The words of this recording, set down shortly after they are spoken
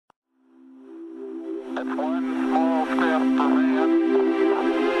It's one small step for man,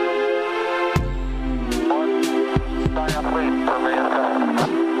 one giant leap for mankind.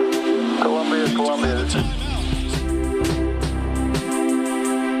 Columbia.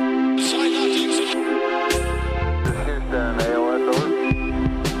 This is Houston, AOS over.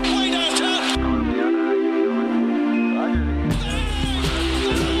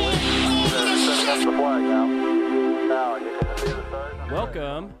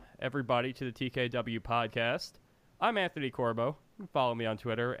 Welcome, everybody, to the TKW Podcast. I'm Anthony Corbo. You can follow me on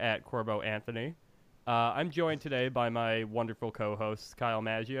Twitter at CorboAnthony. I'm joined today by my wonderful co-host, Kyle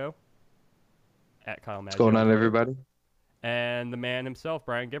Maggio. At Kyle Maggio. What's going on, everybody? And the man himself,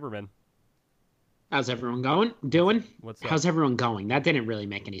 Brian Gibberman. How's everyone doing? What's up? How's everyone going? That didn't really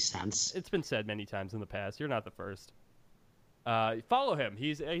make any sense. It's been said many times in the past. You're not the first. Follow him.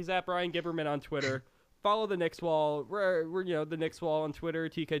 He's at Brian Gibberman on Twitter. Follow the Knicks Wall. We're the Knicks Wall on Twitter,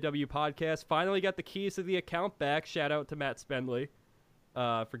 TKW Podcast. Finally got the keys to the account back. Shout out to Matt Spendley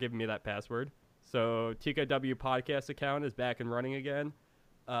for giving me that password. So TKW Podcast account is back and running again.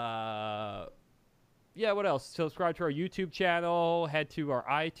 What else? Subscribe to our YouTube channel. Head to our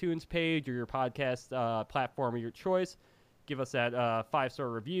iTunes page or your podcast platform of your choice. Give us that 5-star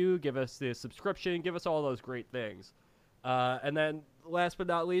review. Give us the subscription. Give us all those great things. And then, last but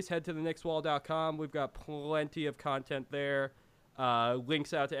not least, head to thenixwall.com. We've got plenty of content there.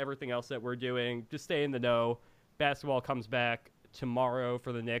 Links out to everything else that we're doing. Just stay in the know. Basketball comes back tomorrow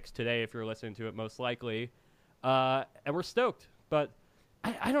for the Knicks. Today, if you're listening to it, most likely. And we're stoked. But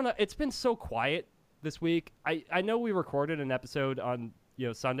I don't know. It's been so quiet this week. I know we recorded an episode on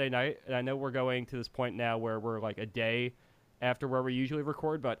Sunday night, and I know we're going to this point now where we're like a day after where we usually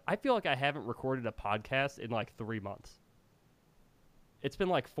record, but I feel like I haven't recorded a podcast in like 3 months. It's been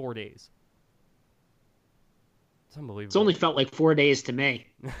like 4 days. It's unbelievable. It's only felt like 4 days to me.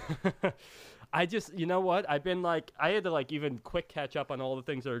 I just, you know what? I've been like, I had to like even quick catch up on all the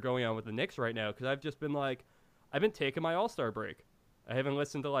things that are going on with the Knicks right now because I've just been like, I've been taking my All-Star break. I haven't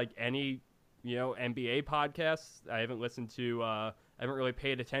listened to like any, NBA podcasts. I haven't listened to, I haven't really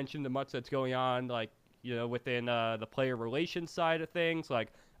paid attention to much that's going on, like, within the player relations side of things. Like,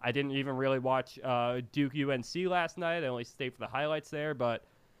 I didn't even really watch Duke UNC last night. I only stayed for the highlights there. But,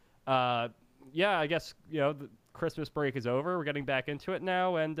 I guess, the Christmas break is over. We're getting back into it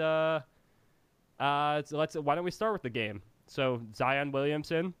now. And why don't we start with the game? So, Zion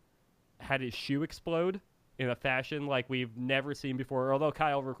Williamson had his shoe explode in a fashion like we've never seen before. Although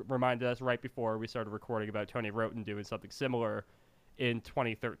Kyle reminded us right before we started recording about Tony Roten doing something similar in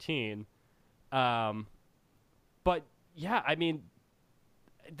 2013. But, yeah, I mean,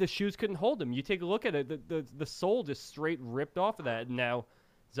 the shoes couldn't hold him. You take a look at it, the sole just straight ripped off of that. And now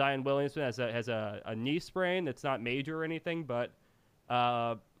Zion Williamson has a knee sprain that's not major or anything, but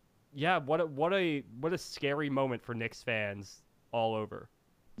what a scary moment for Knicks fans all over.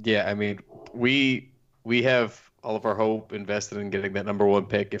 Yeah, I mean, we have all of our hope invested in getting that number one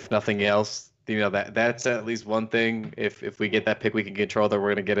pick. If nothing else, that's at least one thing. If we get that pick, we can control that we're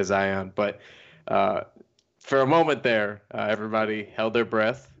going to get a Zion. But for a moment there, everybody held their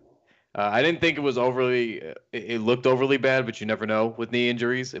breath. I didn't think it was it looked overly bad, but you never know with knee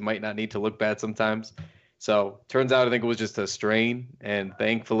injuries. It might not need to look bad sometimes. So turns out I think it was just a strain, and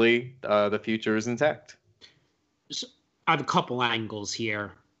thankfully the future is intact. So I have a couple angles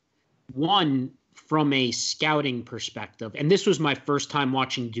here. One, from a scouting perspective, and this was my first time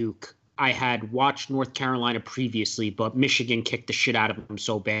watching Duke. I had watched North Carolina previously, but Michigan kicked the shit out of them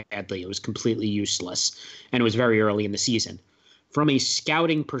so badly. It was completely useless, and it was very early in the season. From a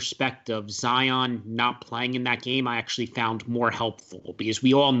scouting perspective, Zion not playing in that game I actually found more helpful because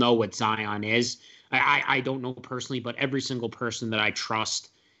we all know what Zion is. I don't know personally, but every single person that I trust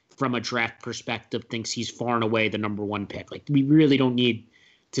from a draft perspective thinks he's far and away the number one pick. Like, we really don't need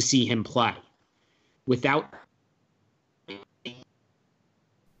to see him play. Without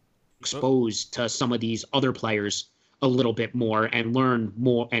exposed to some of these other players a little bit more and learn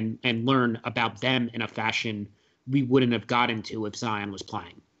more and learn about them in a fashion we wouldn't have gotten to if Zion was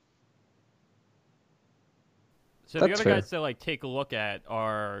playing. So the other guys to like take a look at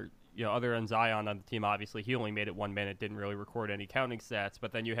are, other than Zion on the team, obviously he only made it 1 minute, didn't really record any counting stats,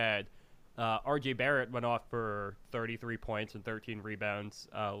 but then you had RJ Barrett went off for 33 points and 13 rebounds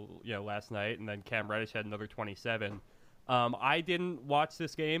last night, and then Cam Reddish had another 27. I didn't watch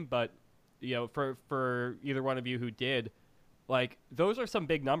this game, but for either one of you who did, like, those are some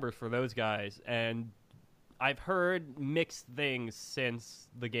big numbers for those guys, and I've heard mixed things since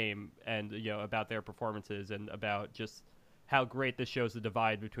the game and about their performances and about just how great this shows the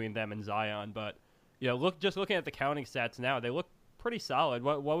divide between them and Zion. But looking at the counting stats now, they look pretty solid.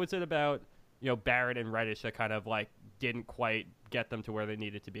 What was it about Barrett and Reddish that kind of like didn't quite get them to where they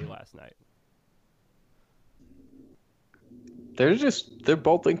needed to be last night? They're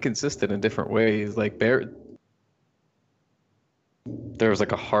both inconsistent in different ways. Like Barrett, there was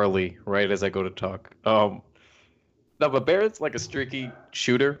like a Harley right as I go to talk. No, but Barrett's like a streaky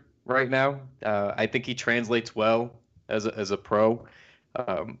shooter right now. I think he translates well as a pro,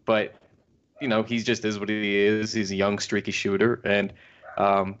 but he just is what he is. He's a young streaky shooter, and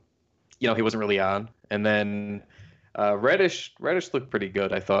he wasn't really on. And then Reddish looked pretty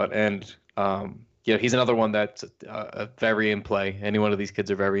good, I thought, and he's another one that's very in play. Any one of these kids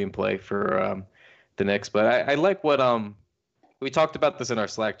are very in play for the Knicks. But I like what we talked about this in our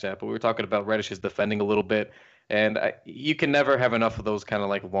Slack chat, but we were talking about Reddish's defending a little bit, and you can never have enough of those kind of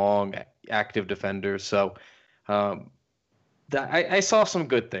like long, active defenders. So I saw some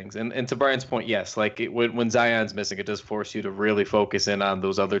good things, and to Brian's point, yes, like when Zion's missing, it does force you to really focus in on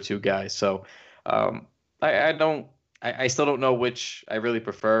those other two guys. So I still don't know which I really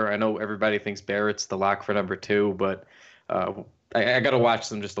prefer. I know everybody thinks Barrett's the lock for number 2, but I got to watch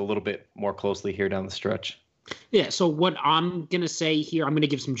them just a little bit more closely here down the stretch. Yeah, so what I'm going to say here, I'm going to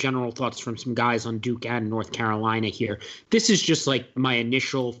give some general thoughts from some guys on Duke and North Carolina here. This is just like my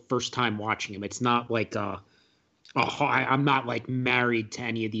initial first time watching him. It's not like I'm not like married to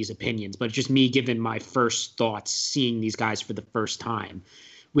any of these opinions, but just me giving my first thoughts, seeing these guys for the first time.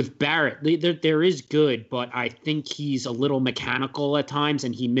 With Barrett, there is good, but I think he's a little mechanical at times,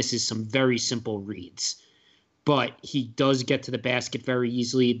 and he misses some very simple reads. But he does get to the basket very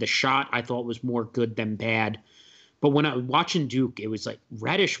easily. The shot, I thought, was more good than bad. But when I was watching Duke, it was like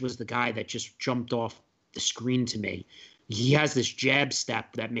Reddish was the guy that just jumped off the screen to me. He has this jab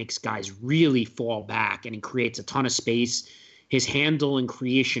step that makes guys really fall back, and he creates a ton of space. His handle and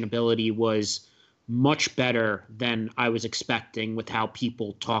creation ability was much better than I was expecting with how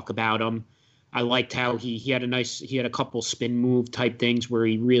people talk about him. I liked how he had a couple spin move type things where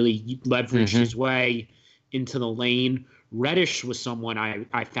he really leveraged his way into the lane. Reddish was someone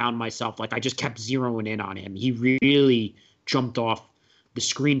I found myself like I just kept zeroing in on him. He really jumped off the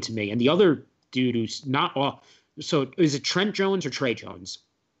screen to me. And the other dude who's not off. So is it Trent Jones or Trey Jones?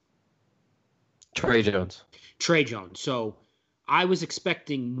 Trey Jones. Trey Jones. So I was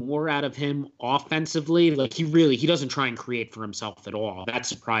expecting more out of him offensively. Like he doesn't try and create for himself at all. That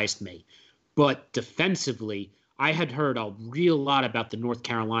surprised me. But defensively, I had heard a real lot about the North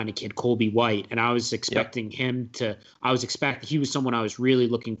Carolina kid, Colby White, and I was expecting he was someone I was really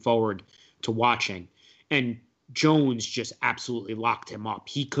looking forward to watching. And Jones just absolutely locked him up.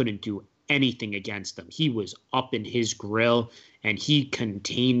 He couldn't do anything against him. He was up in his grill, and he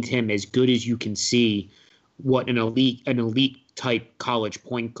contained him as good as you can see what an elite type college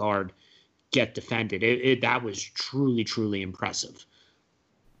point guard get defended. That was truly, truly impressive.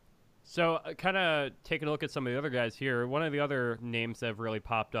 So kind of taking a look at some of the other guys here, one of the other names that have really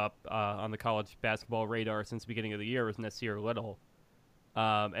popped up on the college basketball radar since the beginning of the year was Nasir Little.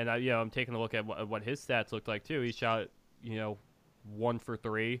 And I'm taking a look at what his stats looked like too. He shot, 1 for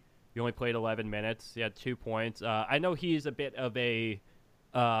 3. He only played 11 minutes. He had 2 points. I know he's a bit of a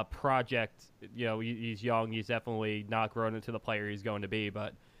project. He's young. He's definitely not grown into the player he's going to be.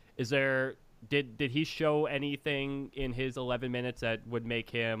 But did he show anything in his 11 minutes that would make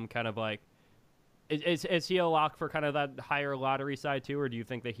him kind of like? Is he a lock for kind of that higher lottery side too, or do you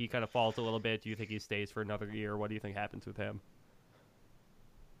think that he kind of falls a little bit? Do you think he stays for another year? What do you think happens with him?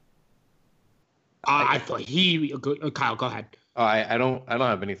 I thought Kyle, go ahead. I don't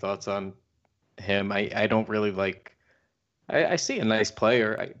have any thoughts on him. I don't really like. I see a nice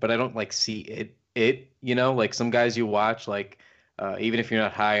player, but I don't like see it. Like some guys you watch, like even if you're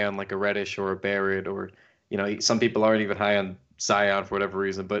not high on like a Reddish or a Barrett, or some people aren't even high on Zion for whatever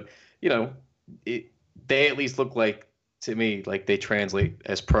reason, but they at least look like, to me, like they translate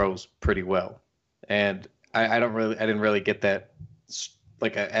as pros pretty well, and I didn't really get that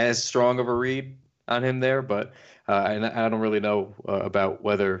like as strong of a read on him there, but and I don't really know about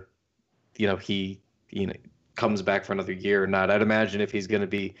whether he comes back for another year or not. I'd imagine if he's going to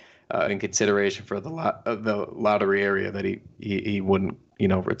be in consideration for the lottery area that he wouldn't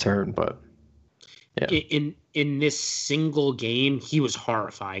return. But yeah, in this single game, he was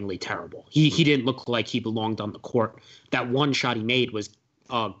horrifyingly terrible. He didn't look like he belonged on the court. That one shot he made was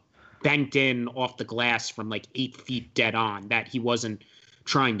banked in off the glass from like 8 feet dead on. That he wasn't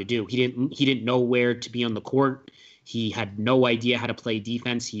trying to do. He didn't know where to be on the court. He had no idea how to play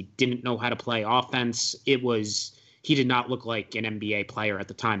defense. He didn't know how to play offense. He did not look like an NBA player at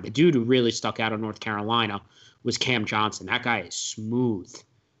the time. The dude who really stuck out of North Carolina was Cam Johnson. That guy is smooth.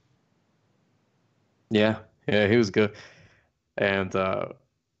 Yeah, he was good. And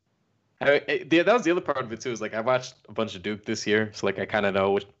That was the other part of it too. Is like I watched a bunch of Duke this year, so like I kind of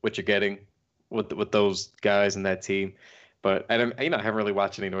know what you're getting with those guys and that team. But I haven't really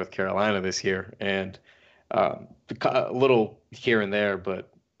watched any North Carolina this year, and a little here and there,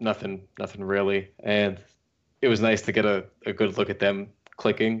 but nothing really. And it was nice to get a good look at them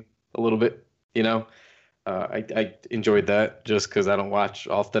clicking a little bit. I enjoyed that just because I don't watch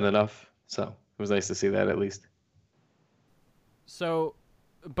often enough, so it was nice to see that at least. So,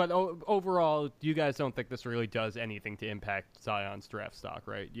 but overall, you guys don't think this really does anything to impact Zion's draft stock,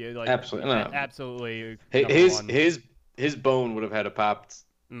 right? Absolutely, no. Absolutely. His bone would have had to pop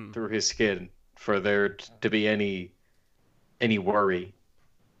through his skin for there to be any worry,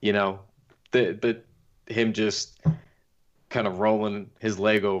 but him just kind of rolling his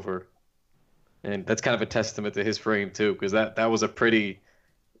leg over, and that's kind of a testament to his frame too, because that was a pretty,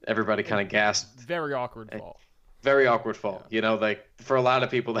 everybody kind of gasped. Very awkward fall. Very awkward fall. Yeah. Like for a lot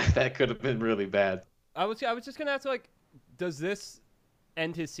of people that could have been really bad. I was just gonna ask, like, does this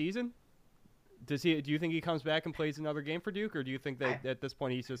end his season? Do you think he comes back and plays another game for Duke, or do you think that at this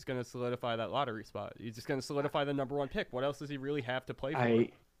point he's just going to solidify that lottery spot? He's just going to solidify the number one pick. What else does he really have to play for?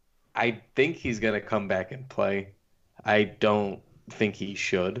 I think he's going to come back and play. I don't think he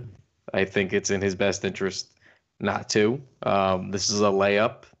should. I think it's in his best interest not to. This is a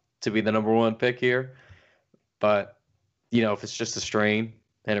layup to be the number one pick here. But, if it's just a strain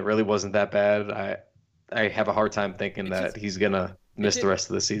and it really wasn't that bad, I have a hard time thinking that he's going to miss the rest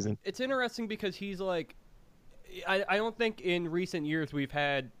of the season. It's interesting because he's like, I don't think in recent years we've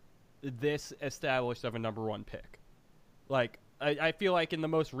had this established of a number one pick. Like, I feel like in the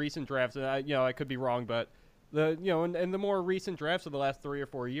most recent drafts, and I could be wrong, but in the more recent drafts of the last 3 or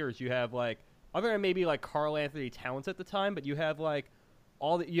 4 years, you have like, other than maybe like Karl Anthony Towns at the time, but you have like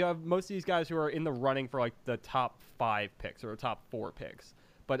you have most of these guys who are in the running for like the top 5 picks or the top 4 picks.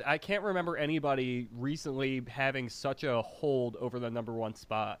 But I can't remember anybody recently having such a hold over the number one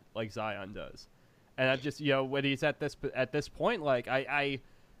spot like Zion does. And I just, when he's at this point, like I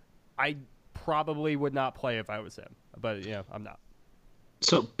probably would not play if I was him. But I'm not.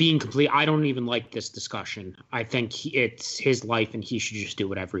 So being complete, I don't even like this discussion. I think it's his life and he should just do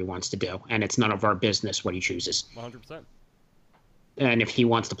whatever he wants to do. And it's none of our business what he chooses. 100%. And if he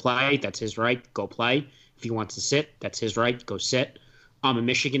wants to play, that's his right. Go play. If he wants to sit, that's his right. Go sit. I'm a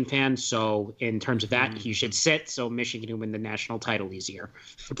Michigan fan, so in terms of that, he should sit so Michigan can win the national title easier.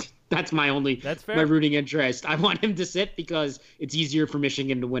 That's my rooting interest. I want him to sit because it's easier for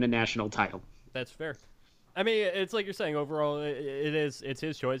Michigan to win a national title. That's fair. I mean, it's like you're saying, overall, it's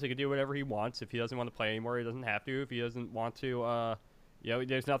his choice. He can do whatever he wants. If he doesn't want to play anymore, he doesn't have to. If he doesn't want to,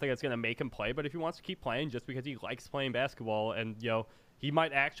 there's nothing that's going to make him play. But if he wants to keep playing just because he likes playing basketball and, he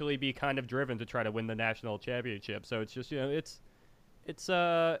might actually be kind of driven to try to win the national championship. So it's just, it's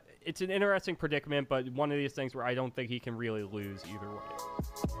an interesting predicament, but one of these things where I don't think he can really lose either way.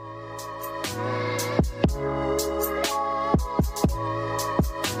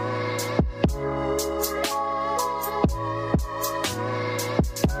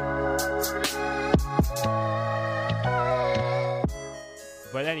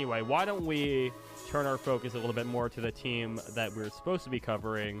 But anyway, why don't we turn our focus a little bit more to the team that we're supposed to be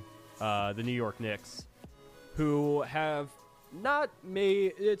covering, the New York Knicks, who have not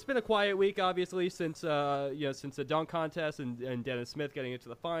made. It's been a quiet week, obviously, since the dunk contest and Dennis Smith getting into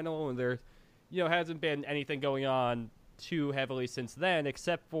the final, and there, hasn't been anything going on too heavily since then,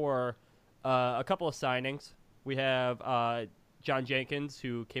 except for a couple of signings. We have John Jenkins,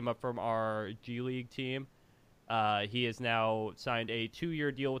 who came up from our G League team. He has now signed a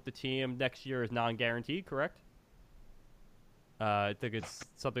 2-year deal with the team. Next year is non-guaranteed, correct? I think it's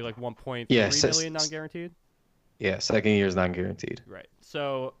something like $1.3 million non-guaranteed. Yeah, second year is non-guaranteed. Right.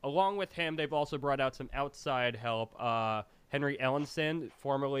 So along with him, they've also brought out some outside help. Henry Ellenson,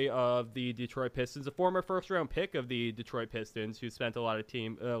 formerly of the Detroit Pistons, a former first-round pick of the Detroit Pistons, who spent a lot of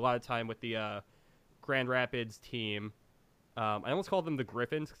time with the Grand Rapids team. I almost call them the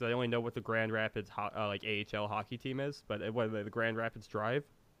Griffins because I only know what the Grand Rapids AHL hockey team is, but what the Grand Rapids Drive?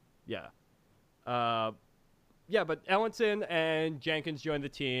 Yeah. But Ellenson and Jenkins joined the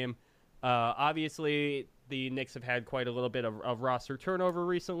team. Obviously, the Knicks have had quite a little bit of roster turnover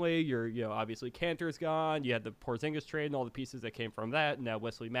recently. Obviously Cantor's gone. You had the Porzingis trade and all the pieces that came from that. Now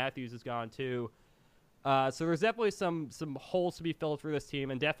Wesley Matthews is gone too. So there's definitely some holes to be filled for this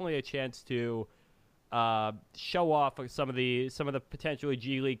team, and definitely a chance to show off some of the potentially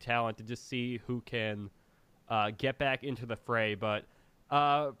G League talent to just see who can get back into the fray. But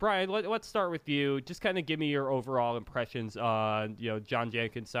Brian, let's start with you. Just kind of give me your overall impressions on John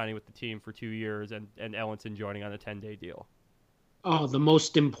Jenkins signing with the team for 2 years and Ellenson joining on a 10-day deal. Oh, the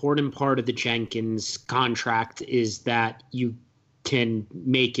most important part of the Jenkins contract is that you can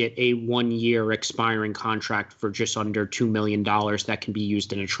make it a 1-year expiring contract for just under $2 million that can be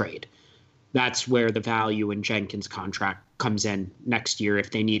used in a trade. That's where the value in Jenkins' contract comes in next year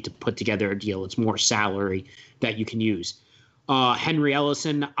if they need to put together a deal. It's more salary that you can use. Henry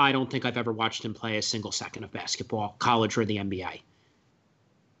Ellison, I don't think I've ever watched him play a single second of basketball, college or the NBA.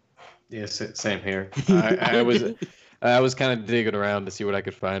 Yes, same here. I was kind of digging around to see what I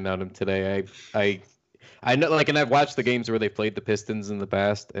could find on him today. I know, like, and I've watched the games where they played the Pistons in the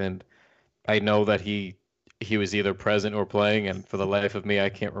past, and I know that he was either present or playing, and for the life of me, I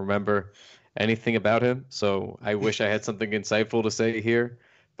can't remember anything about him. So I wish I had something insightful to say here,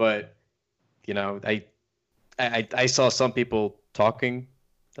 but you know, I saw some people talking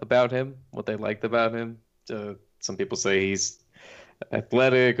about him, what they liked about him. Some people say he's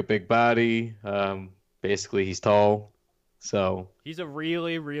athletic, a big body. Basically, he's tall. So he's a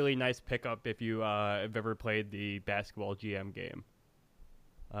really, really nice pickup if you have ever played the basketball GM game.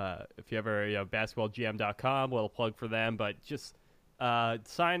 If you ever, basketballgm.com, little plug for them, but just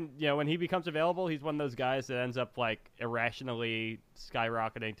sign, when he becomes available, he's one of those guys that ends up like irrationally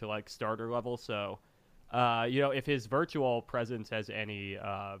skyrocketing to like starter level. So, if his virtual presence has any,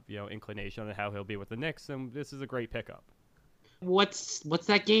 inclination on how he'll be with the Knicks, then this is a great pickup. What's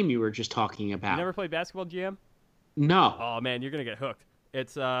that game you were just talking about? You never played basketball GM? No. Oh man, you're gonna get hooked.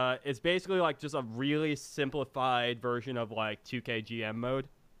 It's basically like just a really simplified version of like 2K GM mode.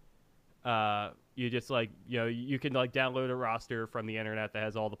 You just like, you can like download a roster from the internet that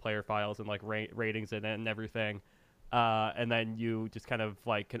has all the player files and like ratings in it and everything. And then you just kind of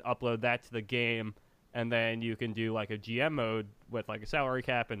like can upload that to the game, and then you can do like a GM mode with like a salary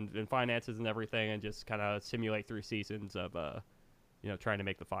cap and finances and everything, and just kind of simulate through seasons of trying to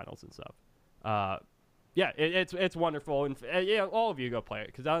make the finals and stuff. It's wonderful, and all of you go play it,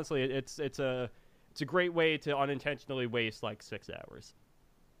 because honestly, it's a great way to unintentionally waste like 6 hours.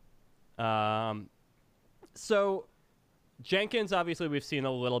 So Jenkins, obviously, we've seen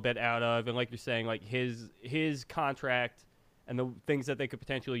a little bit out of, and like you're saying, like his contract and the things that they could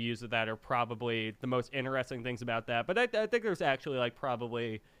potentially use with that are probably the most interesting things about that. But I think there's actually like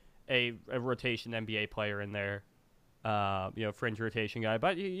probably a rotation NBA player in there, fringe rotation guy.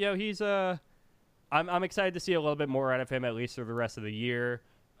 But he's I'm excited to see a little bit more out of him, at least for the rest of the year.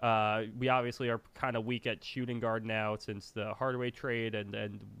 We obviously are kind of weak at shooting guard now since the Hardaway trade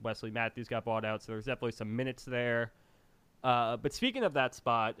and Wesley Matthews got bought out, so there's definitely some minutes there. But speaking of that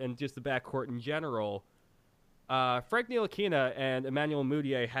spot and just the backcourt in general, Frank Ntilikina and Emmanuel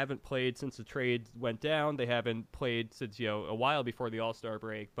Mudiay haven't played since the trade went down. They haven't played since a while before the All-Star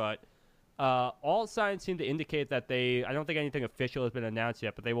break, but all signs seem to indicate that I don't think anything official has been announced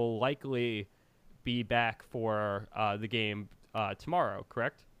yet, but they will likely be back for the game tomorrow,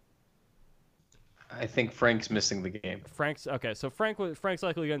 correct? I think Frank's missing the game. Frank's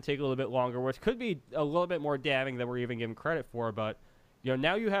likely going to take a little bit longer, which could be a little bit more damning than we're even giving credit for. But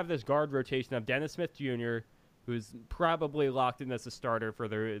now you have this guard rotation of Dennis Smith Jr., who's probably locked in as a starter for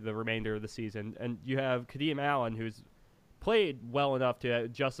the remainder of the season, and you have Kadeem Allen, who's played well enough to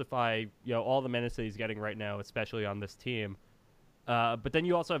justify all the minutes that he's getting right now, especially on this team. But then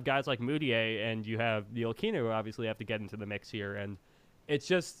you also have guys like Mudiay, and you have Ntilikina, who obviously have to get into the mix here. And it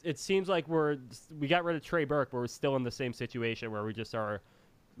seems like we got rid of Trey Burke, but we're still in the same situation where we just are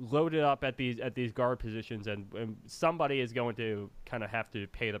loaded up at these guard positions, and somebody is going to kind of have to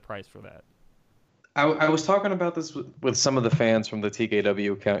pay the price for that. I was talking about this with some of the fans from the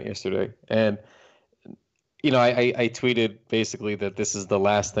TKW account yesterday, and I tweeted basically that this is the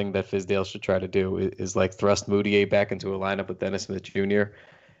last thing that Fizdale should try to do is like thrust Mudiay back into a lineup with Dennis Smith Jr.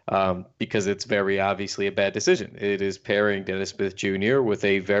 Because it's very obviously a bad decision. It is pairing Dennis Smith Jr. with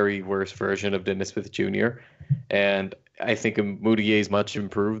a very worse version of Dennis Smith Jr. And I think Mudiay is much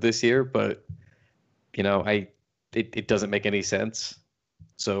improved this year, but it doesn't make any sense.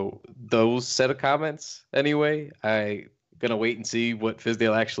 So those set of comments anyway, I'm gonna wait and see what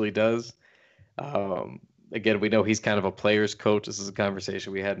Fizdale actually does. Again, we know he's kind of a player's coach. This is a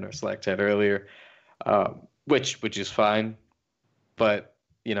conversation we had in our Slack chat earlier, which is fine. But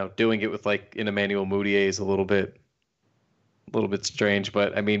doing it with like an Emmanuel Mudiay is a little bit strange.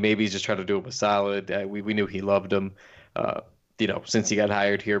 But I mean, maybe he's just trying to do him a solid. We knew he loved him. Since he got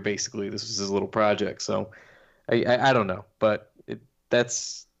hired here, basically this was his little project. So I don't know, but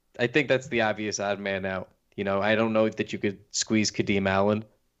I think that's the obvious odd man out. I don't know that you could squeeze Kadeem Allen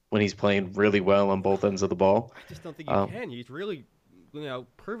when he's playing really well on both ends of the ball. I just don't think you can. He's really,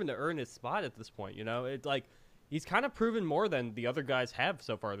 proven to earn his spot at this point. It's like he's kind of proven more than the other guys have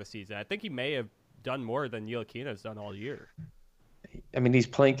so far this season. I think he may have done more than Ntilikina has done all year. I mean, he's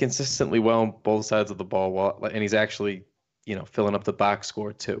playing consistently well on both sides of the ball, and he's actually, filling up the box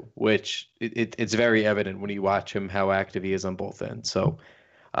score too, which it's very evident when you watch him how active he is on both ends. So,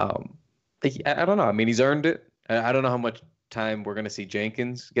 I don't know. I mean, he's earned it. I don't know how much time we're going to see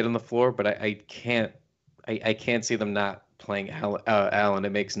Jenkins get on the floor, but I can't see them not playing Allen.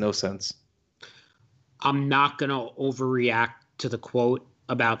 It makes no sense. I'm not going to overreact to the quote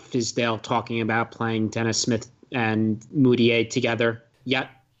about Fizdale talking about playing Dennis Smith and Moutier together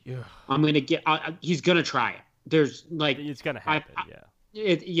yet. Yeah. I'm going to get he's going to try it. There's like it's going to happen,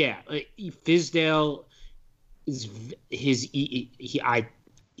 Fizdale is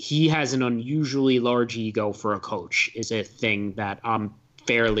he has an unusually large ego for a coach is a thing that I'm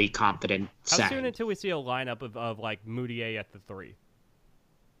fairly confident saying. How soon until we see a lineup of like Moutier at the 3?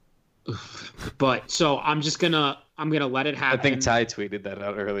 But so I'm gonna let it happen. I think Ty tweeted that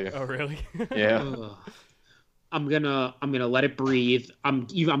out earlier. Oh really? Yeah. I'm gonna let it breathe. I'm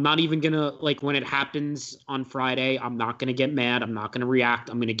not even gonna, like, when it happens on Friday, I'm not gonna get mad. I'm not gonna react.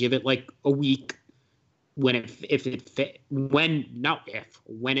 I'm gonna give it like a week. When it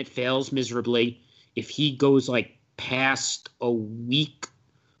fails miserably, if he goes like past a week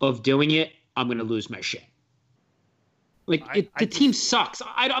of doing it, I'm gonna lose my shit. Like the team sucks.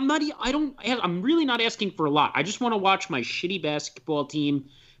 I'm really not asking for a lot. I just want to watch my shitty basketball team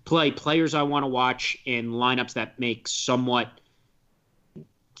play players I want to watch in lineups that make somewhat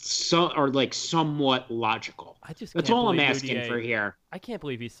logical. That's all I'm asking for here. I can't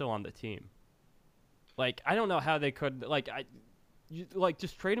believe he's still on the team. Like, I don't know how they could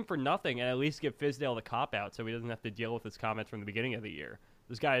just trade him for nothing and at least give Fizdale the cop out so he doesn't have to deal with his comments from the beginning of the year.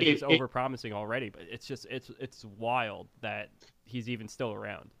 This guy is just over-promising already, but it's wild that he's even still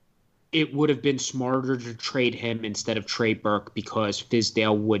around. It would have been smarter to trade him instead of trade Burke because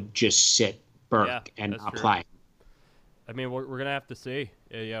Fizdale would just sit Burke and not play. I mean, we're gonna have to see.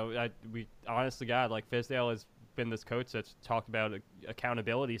 We honest to God, like, Fizdale has been this coach that's talked about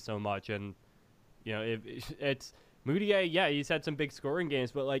accountability so much, and it's Moutier. Yeah, he's had some big scoring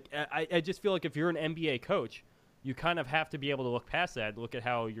games, but like I just feel like if you're an NBA coach, you kind of have to be able to look past that, look at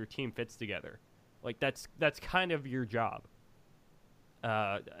how your team fits together. Like that's kind of your job.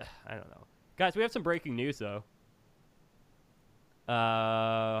 I don't know. Guys, we have some breaking news, though.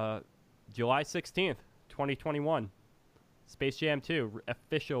 July 16th, 2021. Space Jam 2,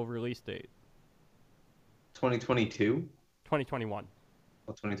 official release date. 2022? 2021.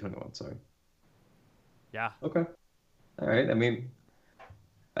 Oh, 2021, sorry. Yeah. Okay. All right. I mean,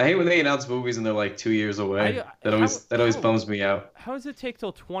 I hate when they announce movies and they're like 2 years away. That always bums me out. How does it take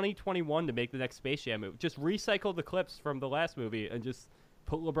till 2021 to make the next Space Jam movie? Just recycle the clips from the last movie and just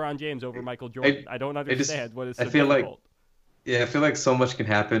put LeBron James over Michael Jordan. I don't understand what is so difficult. I feel like so much can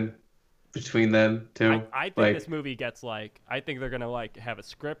happen between them too. I think this movie gets I think they're gonna have a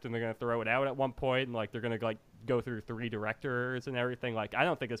script and they're gonna throw it out at one point and they're gonna go through 3 directors and everything. I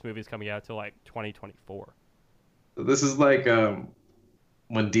don't think this movie's coming out till 2024. This is when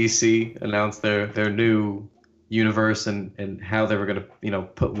DC announced their new universe and how they were gonna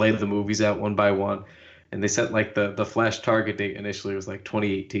lay the movies out one by one, and they set the Flash target date initially was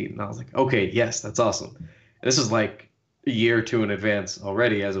 2018, and I was like, okay, yes, that's awesome. And this is a year or two in advance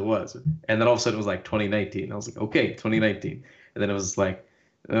already as it was, and then all of a sudden it was 2019. I was like, okay, 2019, and then it was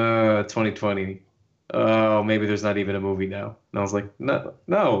 2020. Oh, maybe there's not even a movie now. And I was like, no,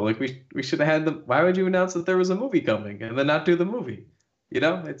 we should have had them. Why would you announce that there was a movie coming and then not do the movie?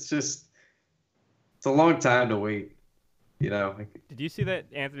 It's a long time to wait. Did you see that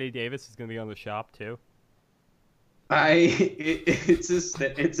Anthony Davis is going to be on The Shop too? It's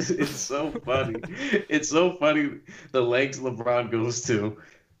so funny. It's so funny the lengths LeBron goes to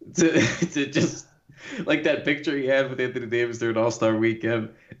just that picture he had with Anthony Davis during All-Star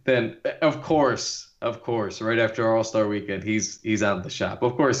Weekend. Then of course, right after All-Star Weekend, he's on The Shop.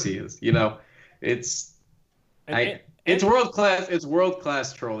 Of course he is. It's world class. It's world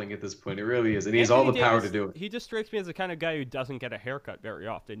class trolling at this point. It really is, and he has all the power to do it. He just strikes me as the kind of guy who doesn't get a haircut very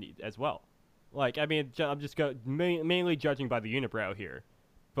often, as well. I'm just mainly judging by the unibrow here,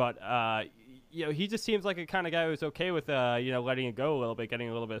 but he just seems like a kind of guy who's okay with letting it go a little bit, getting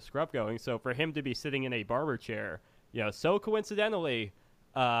a little bit of scrub going. So for him to be sitting in a barber chair, so coincidentally,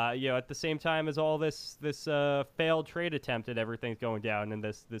 at the same time as all this failed trade attempt and everything's going down, and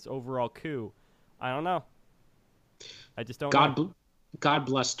this overall coup, I don't know. I just don't know. God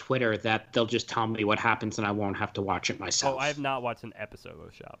bless Twitter that they'll just tell me what happens and I won't have to watch it myself. Oh, I have not watched an episode of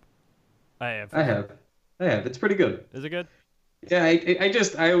The Shop. I have. It's pretty good. Is it good? Yeah,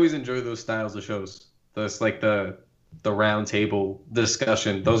 I always enjoy those styles of shows. Those the round table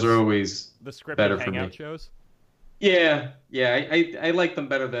discussion. Those are always the scripted better for hangout me. shows. Yeah, I like them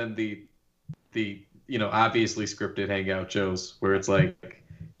better than the obviously scripted hangout shows where it's like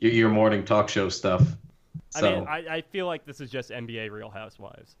your morning talk show stuff. So, I mean, I feel like this is just NBA Real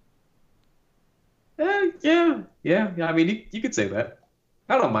Housewives. yeah. I mean, you could say that.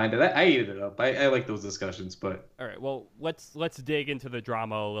 I don't mind it. I ate it up. I like those discussions, but All right, well, let's dig into the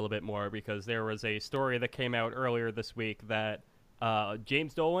drama a little bit more because there was a story that came out earlier this week that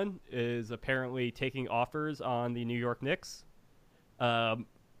James Dolan is apparently taking offers on the New York Knicks.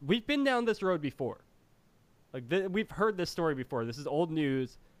 We've been down this road before. We've heard this story before. This is old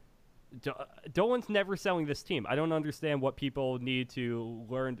news. Dolan's never selling this team. I don't understand what people need to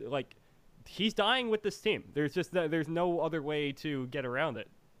learn. He's dying with this team. There's no other way to get around it.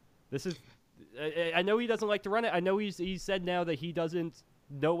 This is. I know he doesn't like to run it. I know he said now that he doesn't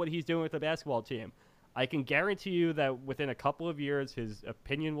know what he's doing with the basketball team. I can guarantee you that within a couple of years, his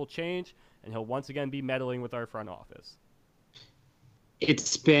opinion will change, and he'll once again be meddling with our front office.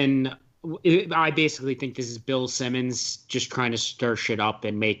 I basically think this is Bill Simmons just trying to stir shit up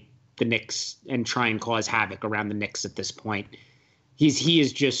and make the Knicks and try and cause havoc around the Knicks at this point. He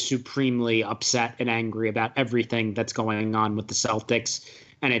is just supremely upset and angry about everything that's going on with the Celtics,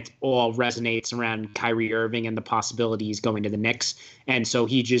 and it all resonates around Kyrie Irving and the possibility he's going to the Knicks. And so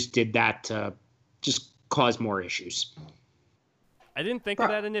he just did that to just cause more issues. I didn't think of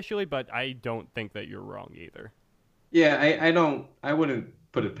that initially, but I don't think that you're wrong either. yeah, I wouldn't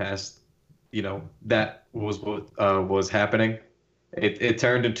put it past that was what was happening. It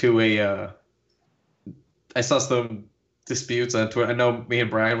turned into I saw some disputes on Twitter. I know me and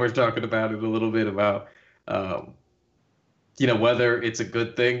Brian were talking about it a little bit about whether it's a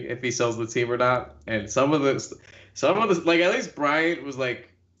good thing if he sells the team or not. And some of the like at least Brian was like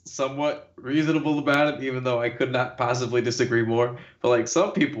somewhat reasonable about it, even though I could not possibly disagree more. But like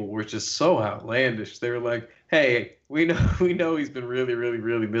some people were just so outlandish. They were like, "Hey, we know he's been really, really,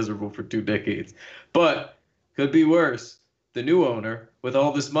 really miserable for 2 decades, but could be worse. The new owner with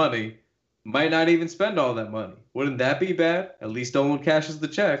all this money might not even spend all that money. Wouldn't that be bad? At least no one cashes the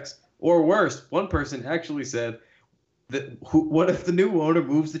checks. Or worse, one person actually said what if the new owner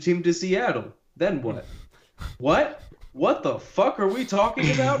moves the team to Seattle? Then what? What the fuck are we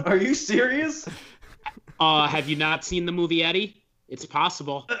talking about? Are you serious? Have you not seen the movie Eddie? It's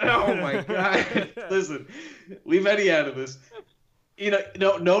possible. Oh my god! Listen, leave Eddie out of this.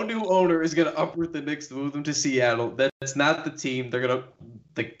 No new owner is gonna uproot the Knicks to move them to Seattle. That's not the team. They're gonna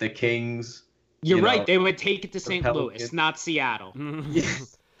the Kings. You're right. They would take it to St. Pelicans. Louis, not Seattle.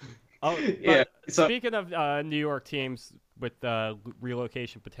 Yes. Oh, Yeah. So speaking of New York teams with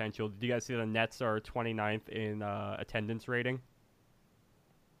relocation potential, did you guys see the Nets are 29th in attendance rating?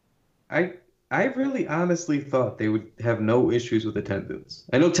 I really honestly thought they would have no issues with attendance.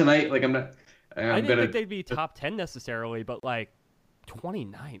 I know tonight, like I didn't think they'd be top 10 necessarily, but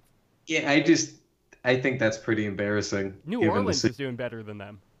 29th. Yeah, I think that's pretty embarrassing. New Orleans is doing better than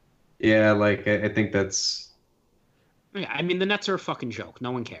them. Yeah, I think that's. Yeah, I mean, the Nets are a fucking joke.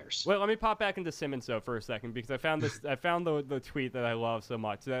 No one cares. Well, let me pop back into Simmons though for a second because I found the tweet that I love so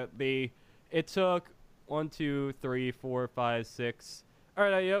much that it took 1, 2, 3, 4, 5, 6. All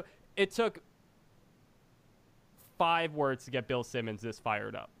right, it took 5 words to get Bill Simmons this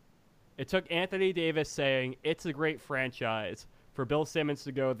fired up. It took Anthony Davis saying it's a great franchise for Bill Simmons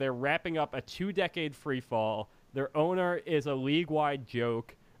to go. They're wrapping up a 2-decade free fall. Their owner is a league-wide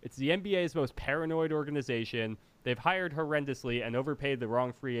joke. It's the NBA's most paranoid organization. They've hired horrendously and overpaid the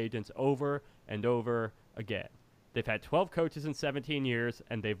wrong free agents over and over again. They've had 12 coaches in 17 years,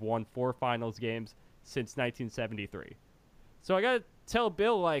 and they've won 4 finals games since 1973. So I got to tell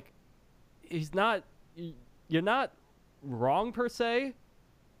Bill, you're not wrong per se,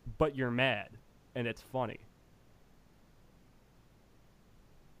 but you're mad, and it's funny.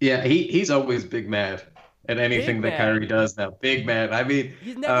 Yeah, he's always big mad at anything that Kyrie does now. Big mad. I mean,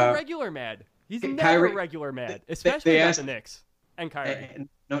 he's never regular mad. He's never regular mad, especially about the Knicks and Kyrie.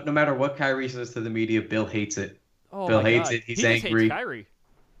 No matter what Kyrie says to the media, Bill hates it. Oh Bill my hates God. it. He's he angry. Just hates Kyrie.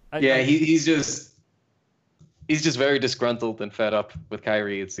 He's just very disgruntled and fed up with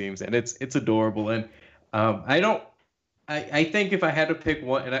Kyrie, it seems, and it's adorable. And I think if I had to pick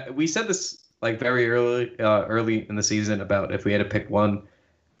one, and we said this very early in the season about if we had to pick one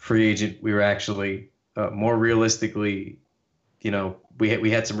free agent, we were actually more realistically, we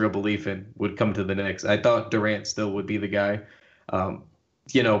had some real belief in would come to the Knicks. I thought Durant still would be the guy,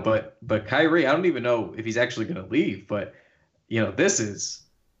 but Kyrie, I don't even know if he's actually going to leave. But this is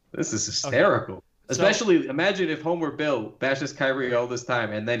hysterical. Okay. Especially imagine if Homer Bill bashes Kyrie all this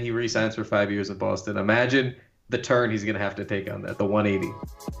time and then he re-signs for 5 years in Boston. Imagine the turn he's going to have to take on that, the 180.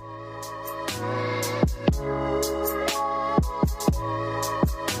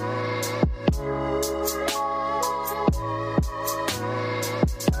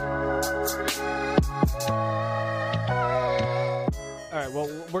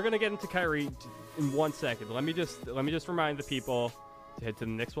 we're gonna get into Kyrie in 1 second. Let me just remind the people to head to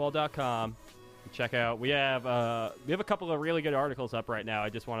theknickswall.com and check out. We have a couple of really good articles up right now. I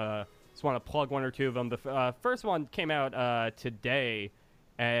just want to plug one or two of them. The first one came out today,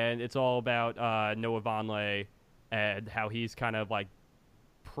 and it's all about Noah Vonleh and how he's kind of like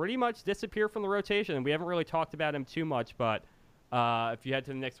pretty much disappeared from the rotation. And we haven't really talked about him too much, but if you head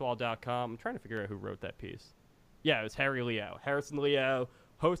to theknickswall.com, I'm trying to figure out who wrote that piece. Yeah, it was Harrison Leo,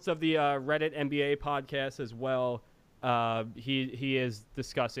 host of the Reddit NBA podcast as well. He is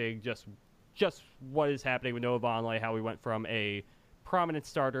discussing just what is happening with Noah Vonleh, how we went from a prominent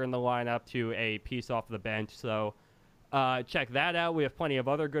starter in the lineup to a piece off the bench. So check that out. We have plenty of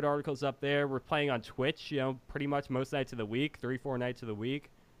other good articles up there. We're playing on Twitch, pretty much most nights of the week, 3-4 nights of the week.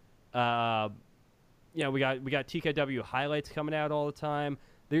 We got TKW highlights coming out all the time.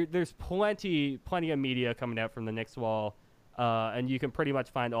 There's plenty of media coming out from the Knicks Wall, and you can pretty much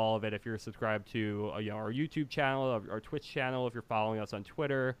find all of it if you're subscribed to our YouTube channel, our Twitch channel, if you're following us on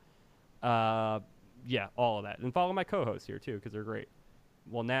Twitter. All of that, and follow my co-hosts here too because they're great.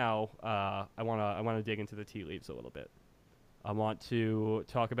 Well, now I want to dig into the tea leaves a little bit. I want to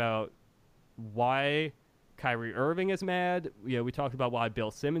talk about why Kyrie Irving is mad. We talked about why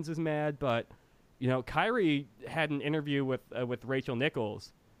Bill Simmons is mad, but Kyrie had an interview with Rachel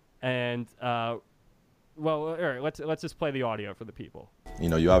Nichols. And, all right, let's just play the audio for the people.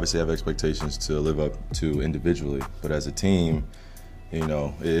 You obviously have expectations to live up to individually, but as a team,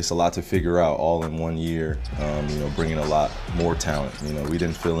 it's a lot to figure out all in 1 year, bringing a lot more talent. We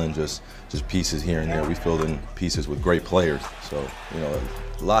didn't fill in just pieces here and there. We filled in pieces with great players. So,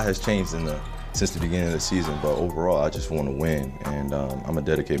 a lot has changed since the beginning of the season, but overall, I just want to win, and I'm going to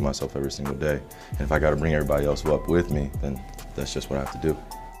dedicate myself every single day. And if I got to bring everybody else up with me, then that's just what I have to do.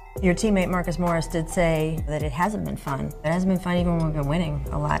 Your teammate Marcus Morris did say that it hasn't been fun. It hasn't been fun even when we've been winning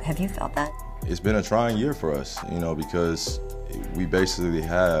a lot. Have you felt that? It's been a trying year for us, because we basically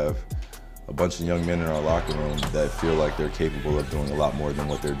have a bunch of young men in our locker room that feel like they're capable of doing a lot more than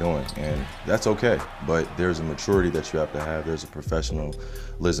what they're doing, and that's okay. But there's a maturity that you have to have. There's a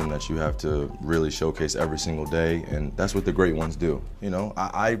professionalism that you have to really showcase every single day, and that's what the great ones do.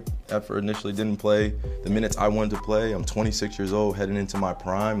 I initially didn't play the minutes I wanted to play. I'm 26 years old, heading into my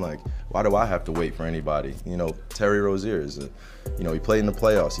prime. Like, why do I have to wait for anybody? Terry Rozier is he played in the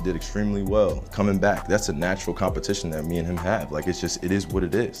playoffs. He did extremely well. Coming back, that's a natural competition that me and him have. Like, it is what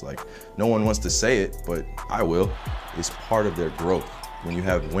it is. Like, no one wants to say it, but I will. It's part of their growth. When you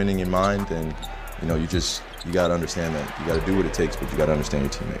have winning in mind, then, you got to understand that. You got to do what it takes, but you got to understand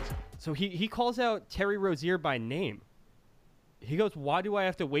your teammates. So he calls out Terry Rozier by name. He goes, why do I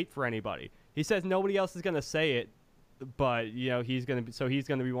have to wait for anybody? He says nobody else is going to say it, but, he's going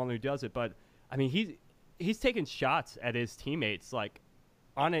to be one who does it. But, I mean, he's taking shots at his teammates, like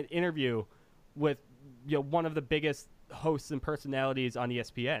on an interview with one of the biggest hosts and personalities on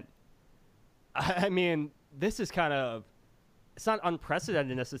ESPN. I mean, this is it's not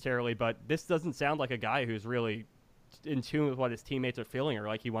unprecedented necessarily, but this doesn't sound like a guy who's really in tune with what his teammates are feeling or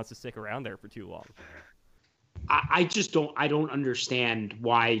like he wants to stick around there for too long. I don't understand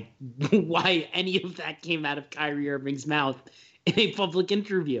why any of that came out of Kyrie Irving's mouth in a public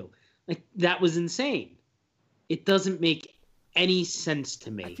interview. Like, that was insane. It doesn't make any sense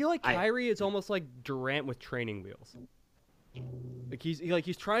to me. I feel like Kyrie is almost like Durant with training wheels. Like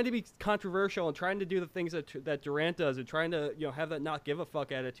he's trying to be controversial and trying to do the things that Durant does and trying to have that not give a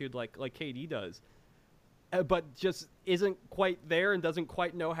fuck attitude like KD does, but just isn't quite there and doesn't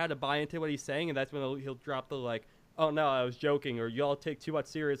quite know how to buy into what he's saying, and that's when he'll drop the like, oh no, I was joking, or y'all take too much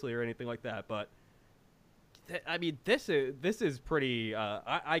seriously or anything like that. But I mean, this is pretty.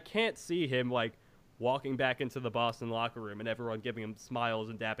 I can't see him like walking back into the Boston locker room and everyone giving him smiles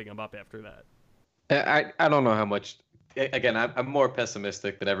and dapping him up after that. I don't know how much. Again, I'm more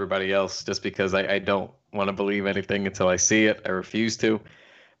pessimistic than everybody else just because I don't want to believe anything until I see it. I refuse to.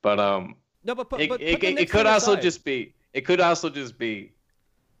 But no, but it could also just be. It could also just be.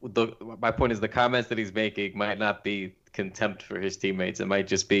 My point is the comments that he's making might not be contempt for his teammates. It might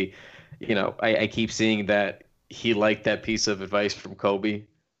just be, I keep seeing that he liked that piece of advice from Kobe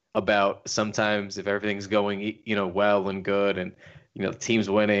about sometimes if everything's going, well and good and, the team's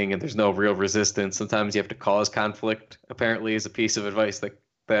winning and there's no real resistance, sometimes you have to cause conflict, apparently, is a piece of advice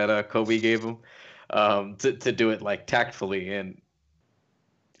that Kobe gave him, to do it like tactfully and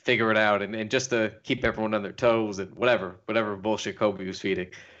figure it out and just to keep everyone on their toes and whatever bullshit Kobe was feeding.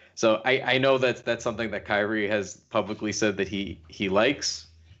 So I know that's something that Kyrie has publicly said that he likes,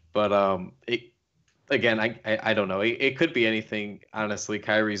 but again, I don't know. It could be anything, honestly.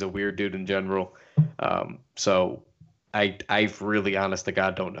 Kyrie's a weird dude in general. So I really, honest to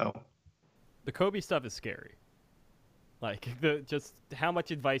God, don't know. The Kobe stuff is scary. Like just how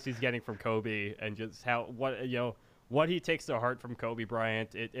much advice he's getting from Kobe, and just what he takes to heart from Kobe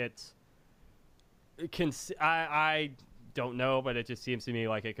Bryant. I don't know, but it just seems to me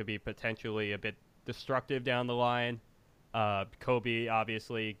like it could be potentially a bit destructive down the line. Kobe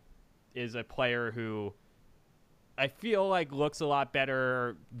obviously is a player who I feel like looks a lot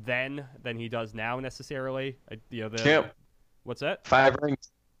better then than he does now necessarily. Champ. What's that? 5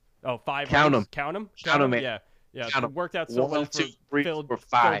 rings. Oh, 5 Count rings? 'em. Count them? Count 'em, man. Yeah. Yeah, Count it 'em. worked out so 1, well 2, for 3, Phil 4,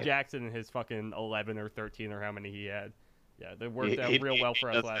 5. Jackson and his fucking 11 or 13 or how many he had. Yeah, they worked out He real well for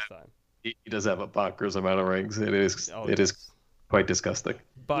us does last have- time. He does have a bonkers amount of rings. It is quite disgusting.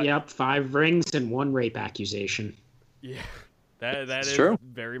 But Yep, 5 rings and 1 rape accusation. yeah, that It's is true.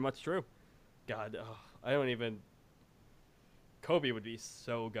 very much true. God, I don't even. Kobe would be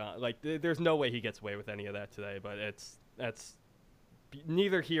so gone. Like, there's no way he gets away with any of that today. But that's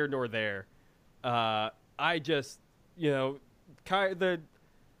neither here nor there. I just, the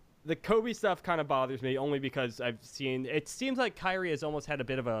Kobe stuff kind of bothers me only because I've seen it seems like Kyrie has almost had a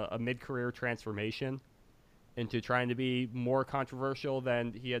bit of a mid-career transformation into trying to be more controversial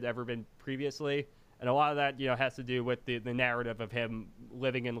than he had ever been previously. And a lot of that, has to do with the narrative of him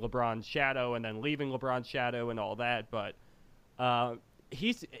living in LeBron's shadow and then leaving LeBron's shadow and all that. But he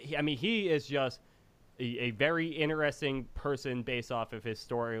is just a very interesting person based off of his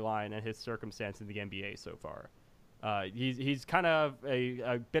storyline and his circumstance in the NBA so far. He's kind of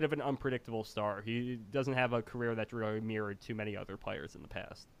a bit of an unpredictable star. He doesn't have a career that's really mirrored too many other players in the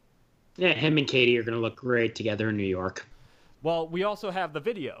past. Yeah, him and Katie are going to look great together in New York. Well, we also have the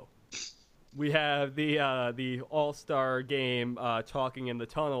video. We have the All-Star game talking in the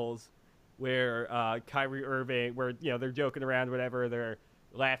tunnels where Kyrie Irving, where they're joking around, whatever, they're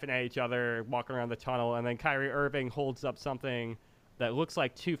laughing at each other, walking around the tunnel, and then Kyrie Irving holds up something that looks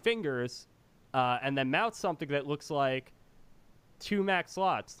like 2 fingers, and then mouths something that looks like 2 max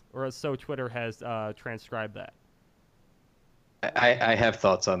slots, or so Twitter has transcribed that. I have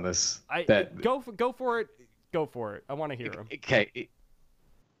thoughts on this. Go for it. Go for it. I want to hear him. Okay.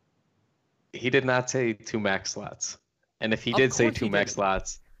 He did not say 2 max slots. And if he did say 2 max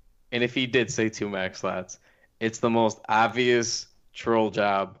slots, it's the most obvious troll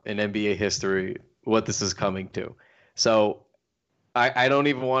job in NBA history what this is coming to. So I don't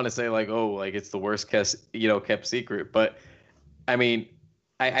even want to say it's the worst kept secret, but I mean,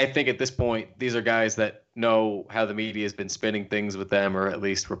 I think at this point these are guys that know how the media has been spinning things with them, or at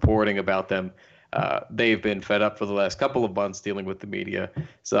least reporting about them. They've been fed up for the last couple of months dealing with the media.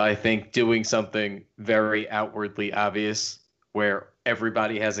 So I think doing something very outwardly obvious where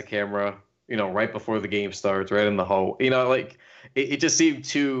everybody has a camera, right before the game starts, right in the hole, it just seemed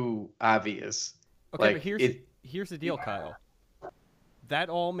too obvious. Okay, but here's the deal, Kyle. That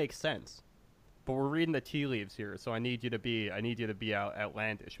all makes sense, but we're reading the tea leaves here, so I need you to be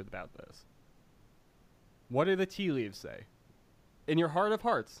outlandish about this. What do the tea leaves say? In your heart of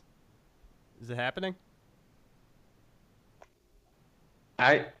hearts, is it happening?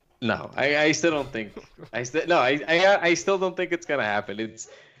 I still don't think. I still don't think it's gonna happen.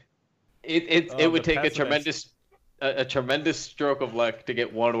 It would take a tremendous stroke of luck to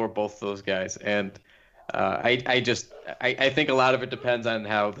get one or both those guys, and I think a lot of it depends on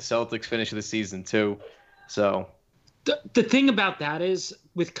how the Celtics finish the season too. So the thing about that is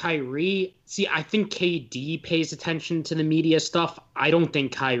with Kyrie, I think KD pays attention to the media stuff. I don't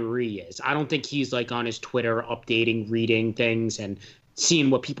think Kyrie is. I don't think he's on his Twitter updating, reading things and seeing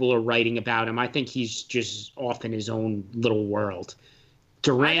what people are writing about him. I think he's just off in his own little world.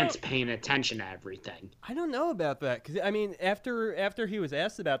 Durant's paying attention to everything. I don't know about that because after he was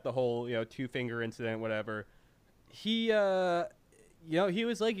asked about the whole 2-finger incident, whatever, he he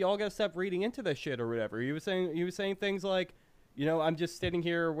was like, y'all gotta stop reading into this shit or whatever. He was saying things like, I'm just sitting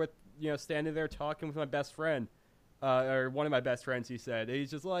here with standing there talking with my best friend, or one of my best friends. He said he's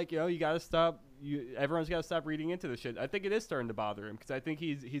just like, you gotta stop. Everyone's gotta stop reading into this shit. I think it is starting to bother him because I think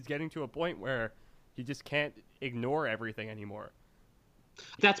he's getting to a point where he just can't ignore everything anymore.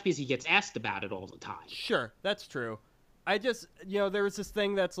 That's because he gets asked about it all the time. Sure, that's true. I just, there was this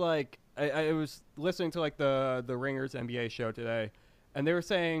thing that's like, I was listening to the Ringers NBA show today, and they were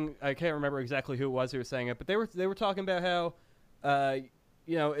saying, I can't remember exactly who it was who was saying it, but they were talking about how,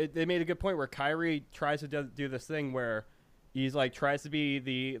 they made a good point where Kyrie tries to do this thing where he's tries to be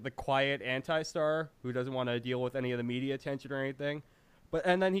the quiet anti-star who doesn't want to deal with any of the media attention or anything.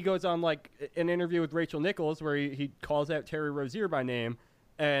 And then he goes on an interview with Rachel Nichols where he calls out Terry Rozier by name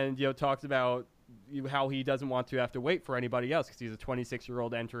and talks about how he doesn't want to have to wait for anybody else because he's a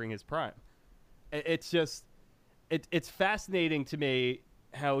 26-year-old entering his prime. It's just it's fascinating to me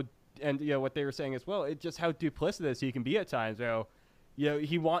how, and what they were saying as well, it's just how duplicitous he can be at times.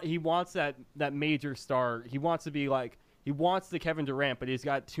 He wants that major star. He wants to be like, he wants the Kevin Durant, but he's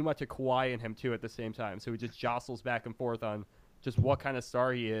got too much of Kawhi in him too at the same time. So he just jostles back and forth on just what kind of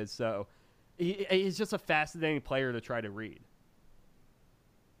star he is. So he's just a fascinating player to try to read.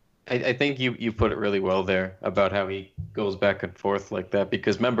 I think you put it really well there about how he goes back and forth like that,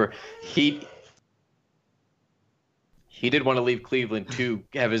 because remember, he did want to leave Cleveland to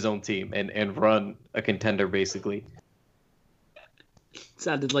have his own team and run a contender, basically.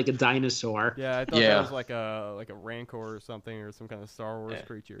 Sounded like a dinosaur. Yeah, I thought that was like a rancor or something, or some kind of Star Wars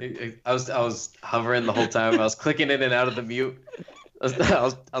creature. I was hovering the whole time. I was clicking in and out of the mute. I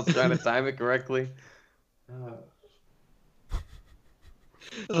was trying to time it correctly.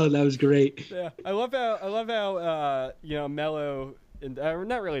 Oh, that was great. Yeah, I love how Mello, and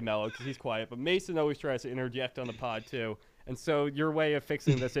not really Mello because he's quiet, but Mason always tries to interject on the pod too. And so your way of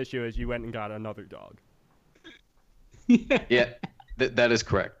fixing this issue is you went and got another dog. Yeah, that is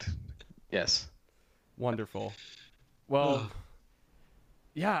correct. Yes. Wonderful. Well,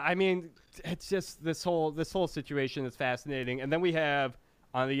 yeah, I mean, it's just this whole situation is fascinating. And then we have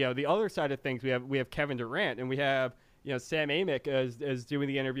on the other side of things, we have Kevin Durant, and we have Sam Amick as doing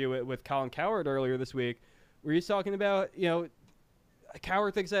the interview with Colin Cowherd earlier this week, where he's talking about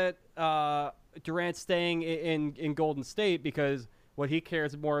Cowherd thinks that Durant's staying in Golden State because what he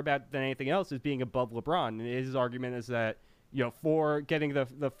cares more about than anything else is being above LeBron. And his argument is that for getting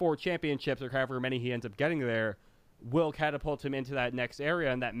the 4 championships or however many he ends up getting there will catapult him into that next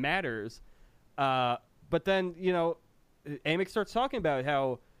area, and that matters. But then Amick starts talking about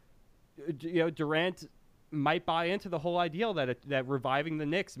how Durant might buy into the whole idea that reviving the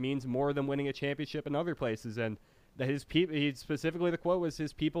Knicks means more than winning a championship in other places, and that his people, the quote was,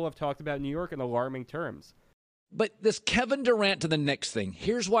 his people have talked about New York in alarming terms. But this Kevin Durant to the Knicks thing,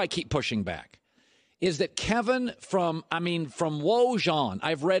 here's why I keep pushing back, is that Kevin from Woj on,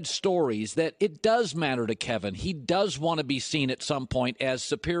 I've read stories that it does matter to Kevin. He does want to be seen at some point as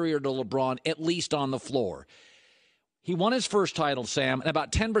superior to LeBron, at least on the floor. He won his first title, Sam, and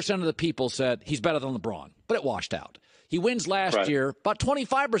about 10% of the people said he's better than LeBron, but it washed out. He wins last year. About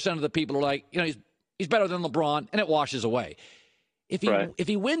 25% of the people are like, he's better than LeBron, and it washes away. If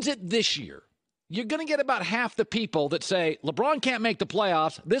he wins it this year, you're going to get about half the people that say LeBron can't make the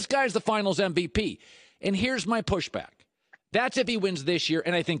playoffs. This guy's the finals MVP. And here's my pushback. That's if he wins this year,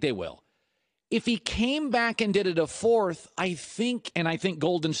 and I think they will. If he came back and did it a fourth, I think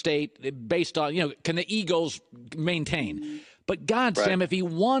Golden State, based on, can the Eagles maintain? But God, Sam, if he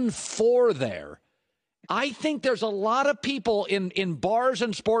won 4 there, I think there's a lot of people in bars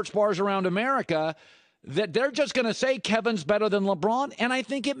and sports bars around America that they're just going to say Kevin's better than LeBron, and I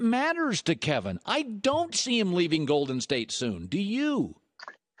think it matters to Kevin. I don't see him leaving Golden State soon. Do you?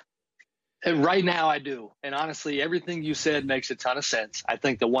 And right now I do. And honestly, everything you said makes a ton of sense. I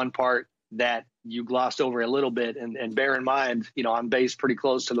think the one part that you glossed over a little bit, and bear in mind, I'm based pretty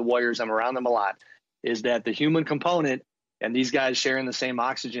close to the Warriors. I'm around them a lot, is that the human component and these guys sharing the same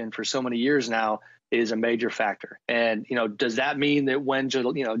oxygen for so many years now is a major factor. And, does that mean that when, June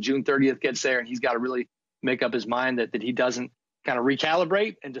 30th gets there and he's got to really make up his mind that he doesn't kind of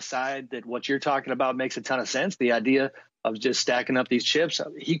recalibrate and decide that what you're talking about makes a ton of sense? The idea of just stacking up these chips,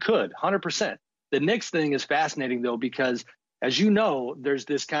 he could 100%. The Knicks thing is fascinating though, because as you know, there's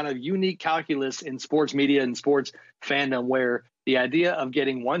this kind of unique calculus in sports media and sports fandom where the idea of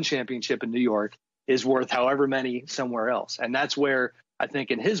getting 1 championship in New York is worth however many somewhere else. And that's where I think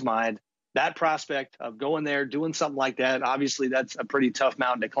in his mind, that prospect of going there, doing something like that, obviously that's a pretty tough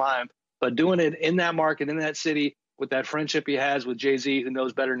mountain to climb, but doing it in that market, in that city, with that friendship he has with Jay-Z, who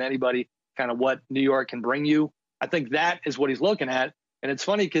knows better than anybody kind of what New York can bring you, I think that is what he's looking at. And it's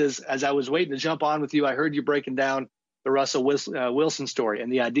funny because as I was waiting to jump on with you, I heard you breaking down the Russell Wilson story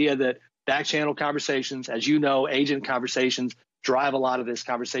and the idea that back channel conversations, as you know, agent conversations drive a lot of this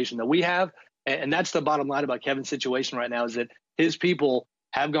conversation that we have. And that's the bottom line about Kevin's situation right now, is that his people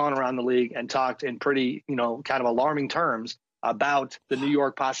have gone around the league and talked in pretty, kind of alarming terms about the New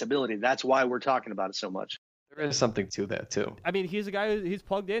York possibility. That's why we're talking about it so much. There is something to that too. I mean, he's a guy he's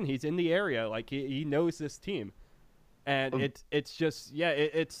plugged in. He's in the area. Like he knows this team, and it's just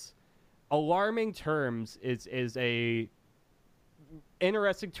it's alarming terms is a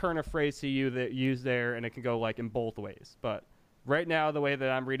interesting turn of phrase to use there, and it can go like in both ways. But right now, the way that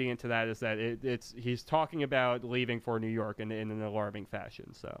I'm reading into that is that he's talking about leaving for New York in an alarming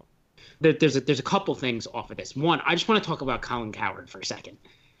fashion. So there's a couple things off of this. One, I just want to talk about Colin Cowherd for a second.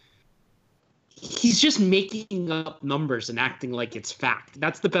 He's just making up numbers and acting like it's fact.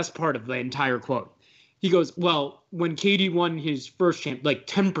 That's the best part of the entire quote. He goes, well, when KD won his first champ, like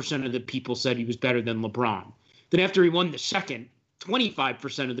 10% of the people said he was better than LeBron. Then after he won the second,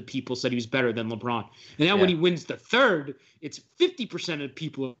 25% of the people said he was better than LeBron. And now when he wins the third, it's 50% of the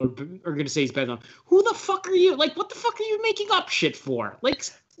people are going to say he's better than. Who the fuck are you? Like, what the fuck are you making up shit for? Like,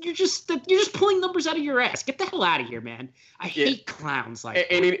 you're just pulling numbers out of your ass. Get the hell out of here, man. I hate clowns like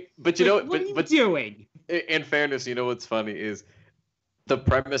that. But you like, know, what are you but doing? In fairness, you know what's funny is the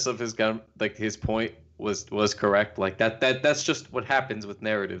premise of his gun, like his point was correct. Like that's just what happens with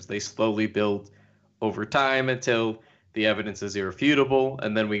narratives. They slowly build over time until the evidence is irrefutable,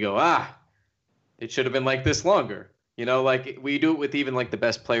 and then we go, it should have been like this longer. You know, like we do it with even like the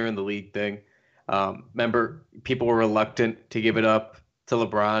best player in the league thing. Remember, people were reluctant to give it up to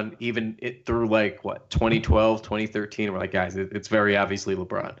LeBron, even through like 2012, 2013. We're like, guys, it's very obviously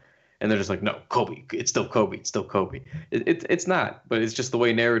LeBron, and they're just like, no, Kobe. It's still Kobe. It's still Kobe. It's not, but it's just the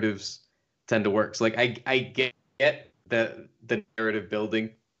way narratives tend to work. So like, I get the narrative building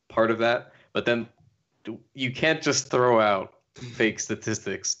part of that, but then you can't just throw out fake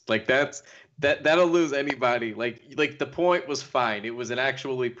statistics like that'll lose anybody. Like the point was fine. It was an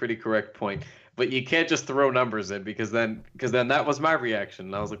actually pretty correct point, but you can't just throw numbers in because then that was my reaction.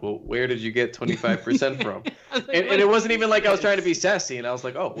 And I was like, well, where did you get 25% from? and it wasn't even like I was trying to be sassy. And I was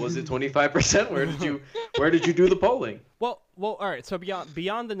like, oh, was it 25%? Where did you do the polling? Well, all right. So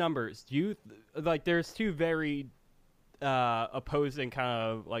beyond the numbers, there's two very opposing kind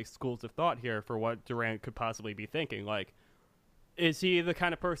of like schools of thought here for what Durant could possibly be thinking. Like, is he the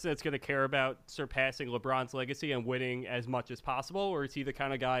kind of person that's going to care about surpassing LeBron's legacy and winning as much as possible, or is he the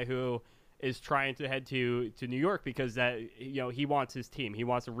kind of guy who is trying to head to New York because that he wants his team, he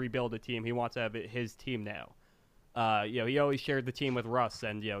wants to rebuild a team, he wants to have his team now? He always shared the team with Russ,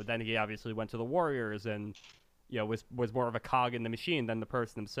 and then he obviously went to the Warriors and was more of a cog in the machine than the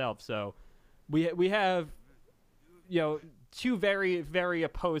person himself. So we have two very, very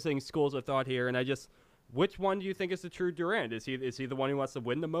opposing schools of thought here, and which one do you think is the true Durant? Is he the one who wants to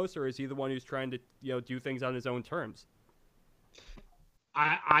win the most, or is he the one who's trying to do things on his own terms?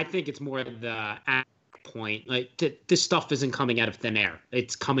 I think it's more the point. Like this stuff isn't coming out of thin air.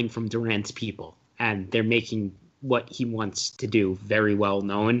 It's coming from Durant's people, and they're making what he wants to do very well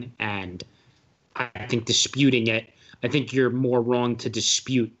known. And I think disputing it, I think you're more wrong to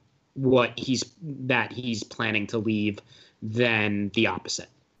dispute that he's planning to leave than the opposite.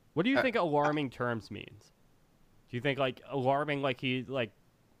 What do you think alarming terms means? Do you think like alarming, like he's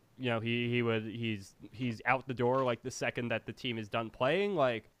out the door like the second that the team is done playing?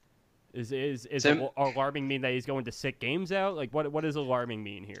 Like, is alarming mean that he's going to sit games out? Like, what does alarming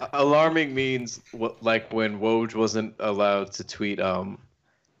mean here? Alarming means like when Woj wasn't allowed to tweet.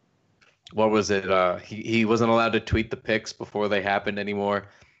 What was it? He wasn't allowed to tweet the picks before they happened anymore.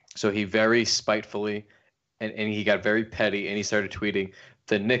 So he very spitefully, and he got very petty, and he started tweeting,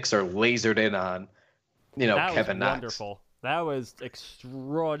 the Knicks are lasered in on, that Kevin was Knox. Wonderful. That was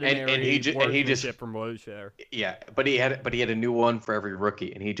extraordinary. And he just from Woj there. Yeah, but he had a new one for every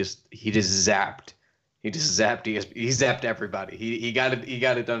rookie, and he just zapped. He zapped everybody. He got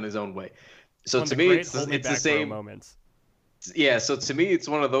it done his own way. So to me, it's the same moments. Yeah. So to me, it's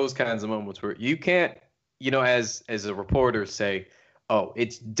one of those kinds of moments where you can't, as a reporter say, oh,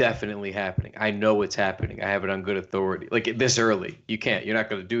 it's definitely happening. I know it's happening. I have it on good authority. Like this early, you can't. You're not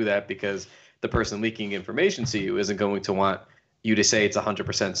going to do that because the person leaking information to you isn't going to want you to say it's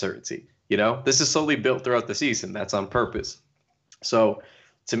 100% certainty. This is slowly built throughout the season. That's on purpose. So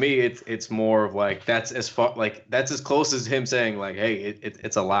to me, it's more of like that's as close as him saying like, hey,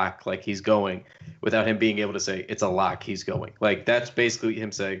 it's a lock. Like he's going, without him being able to say it's a lock. He's going. Like that's basically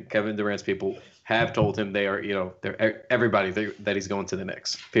him saying Kevin Durant's people have told him they are, that he's going to the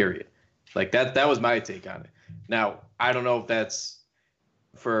Knicks. Period. Like that was my take on it. Now I don't know if that's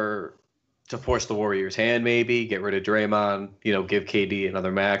to force the Warriors' hand, maybe get rid of Draymond. Give KD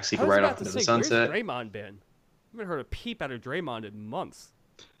another max. He can ride off into the sunset. Where's Draymond been? I haven't heard a peep out of Draymond in months.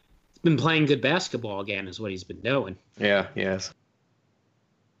 He's been playing good basketball again, is what he's been doing. Yeah. Yes.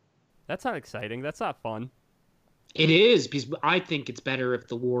 That's not exciting. That's not fun. It is, because I think it's better if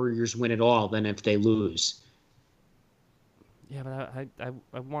the Warriors win it all than if they lose. Yeah, but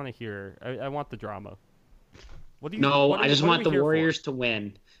I want to hear. I want the drama. I just want the Warriors to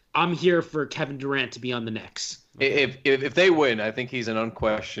win. I'm here for Kevin Durant to be on the Knicks. If they win, I think he's an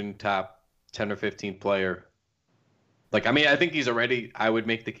unquestioned top 10 or 15 player. Like, I mean, I think he's already. I would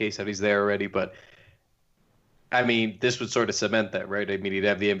make the case that he's there already, but I mean, this would sort of cement that, right? I mean, he'd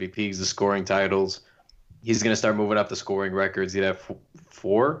have the MVPs, the scoring titles. He's going to start moving up the scoring records. He'd have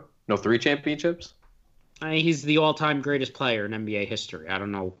 3 championships. He's the all-time greatest player in NBA history. I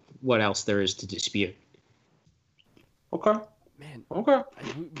don't know what else there is to dispute. Okay. Man, Okay.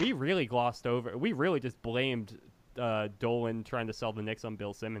 we really glossed over. We really just blamed Dolan trying to sell the Knicks on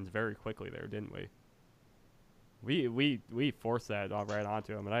Bill Simmons very quickly there, didn't we? We forced that right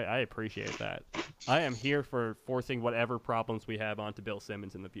onto him, and I appreciate that. I am here for forcing whatever problems we have onto Bill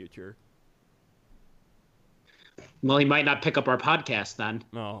Simmons in the future. Well, he might not pick up our podcast then.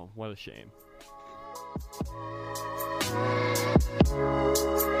 Oh, what a shame.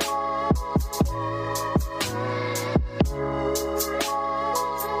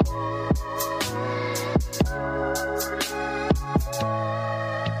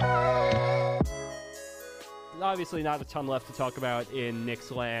 Obviously not a ton left to talk about in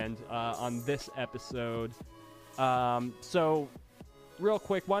Knicks land on this episode. So real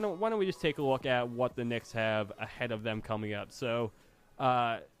quick, why don't we just take a look at what the Knicks have ahead of them coming up? So,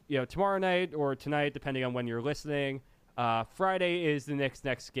 tomorrow night or tonight, depending on when you're listening, Friday is the Knicks'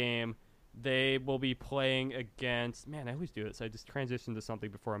 next game. They will be playing against, man, I always do this. I just transition to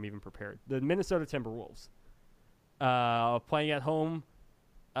something before I'm even prepared. The Minnesota Timberwolves. Playing at home.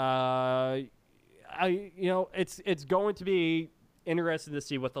 It's going to be interesting to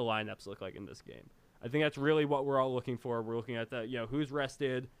see what the lineups look like in this game. I think that's really what we're all looking for. We're looking at who's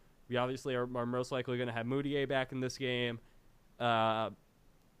rested. We obviously are most likely going to have Moutier back in this game. What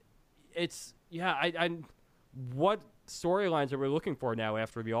storylines are we looking for now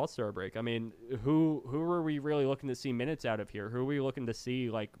after the All-Star break? I mean, who are we really looking to see minutes out of here? Who are we looking to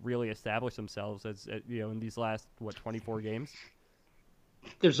see really establish themselves as in these last 24 games?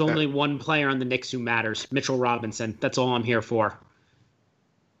 There's only one player on the Knicks who matters, Mitchell Robinson. That's all I'm here for.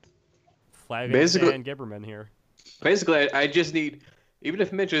 Flagging Dan Gibberman here. Basically, I just need, even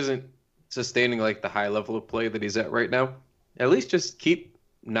if Mitch isn't sustaining the high level of play that he's at right now, at least just keep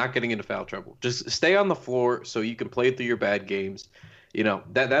not getting into foul trouble. Just stay on the floor so you can play through your bad games.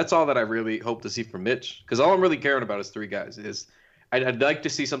 That's all that I really hope to see from Mitch, because all I'm really caring about is three guys. I'd like to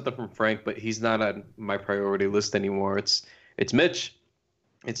see something from Frank, but he's not on my priority list anymore. It's Mitch,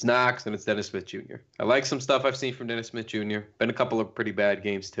 it's Knox, and it's Dennis Smith Jr. I like some stuff I've seen from Dennis Smith Jr. Been a couple of pretty bad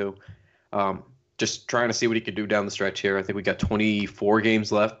games too. Just trying to see what he could do down the stretch here. I think we got 24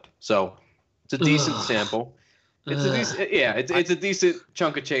 games left, so it's a decent sample. It's a decent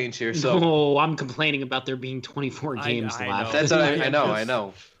chunk of change here. So no, I'm complaining about there being 24 games left. That's what I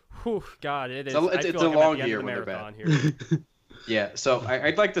know. Whew, God, it is. It's a long year when they're bad. Here. Yeah, so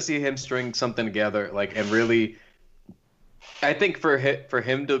I'd like to see him string something together, and really. I think for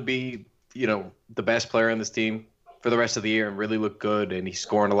him to be, the best player on this team for the rest of the year and really look good, and he's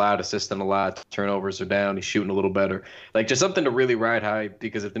scoring a lot, assisting a lot, turnovers are down, he's shooting a little better, just something to really ride high.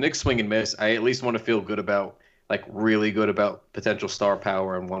 Because if the Knicks swing and miss, I at least want to feel good about, really good about potential star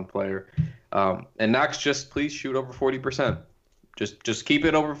power in one player. And Knox, just please shoot over 40%. Just keep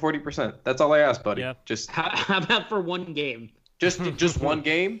it over 40%. That's all I ask, buddy. Yeah. Just how about for one game? Just one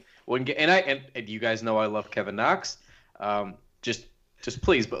game. And you guys know I love Kevin Knox. Just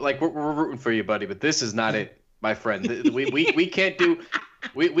please, but we're rooting for you, buddy. But this is not it, my friend. We can't do,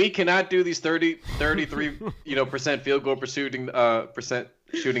 we cannot do these 33 percent field goal percent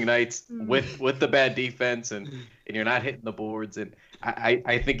shooting nights with the bad defense and you're not hitting the boards. And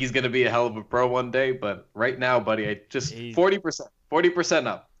I think he's gonna be a hell of a pro one day. But right now, buddy, I just 40%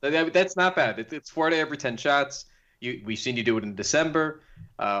 up. That's not bad. It's 4 out of every 10 shots. We've seen you do it in December.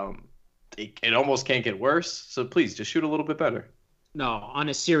 It almost can't get worse. So please, just shoot a little bit better. No, on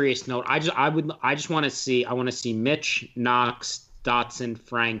a serious note, I just want to see Mitch, Knox, Dotson,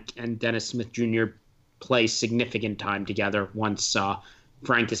 Frank, and Dennis Smith Jr. play significant time together once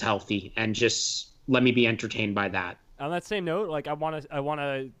Frank is healthy, and just let me be entertained by that. On that same note, I want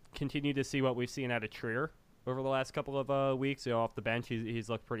to continue to see what we've seen out of Trier over the last couple of weeks. Off the bench, he's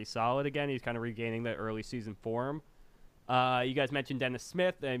looked pretty solid again. He's kind of regaining the early season form. You guys mentioned Dennis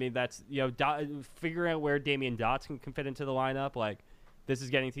Smith. I mean, that's figuring out where Damian Dotson can fit into the lineup. This is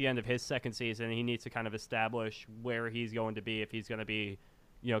getting to the end of his second season, and he needs to kind of establish where he's going to be, if he's going to be,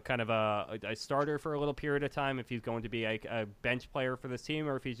 kind of a starter for a little period of time, if he's going to be a bench player for this team,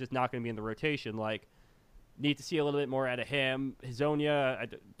 or if he's just not going to be in the rotation. Need to see a little bit more out of him. Hazonia, I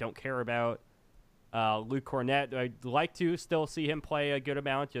don't care about. Luke Cornett, I'd like to still see him play a good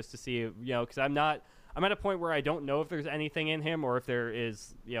amount just to see, because I'm at a point where I don't know if there's anything in him, or if there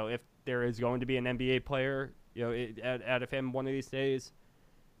is, if there is going to be an NBA player, out of him one of these days.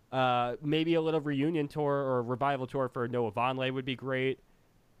 Maybe a little reunion tour or revival tour for Noah Vonleh would be great.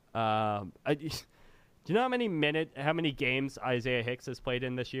 Do you know how many games Isaiah Hicks has played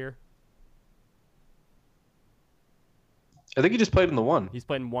in this year? I think he just played in the one. He's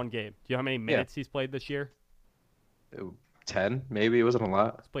played in one game. Do you know how many minutes he's played this year? 10, maybe. It wasn't a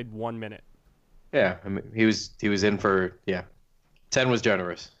lot. He's played 1 minute. Yeah, I mean, he was in for 10 was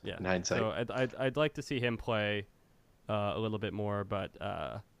generous in hindsight. So I'd like to see him play a little bit more, but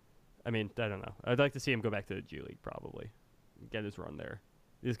I mean, I don't know. I'd like to see him go back to the G League probably, get his run there.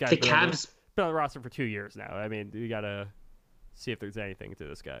 These guys been on the roster for 2 years now. I mean, you gotta see if there's anything to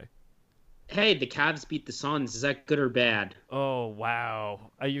this guy. Hey, the Cavs beat the Suns. Is that good or bad? Oh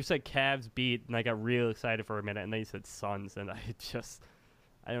wow! You said Cavs beat, and I got real excited for a minute, and then you said Suns, and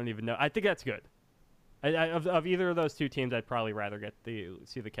I don't even know. I think that's good. Of either of those two teams, I'd probably rather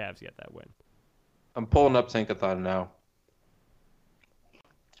see the Cavs get that win. I'm pulling up Tankathon now.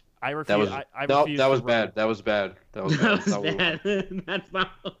 I refuse. That was bad. That was bad. That was bad. That's not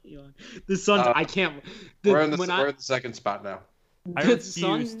what you want. The Suns. I can't. We're in the second spot now. I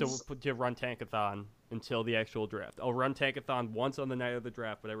refuse to run Tankathon until the actual draft. I'll run Tankathon once on the night of the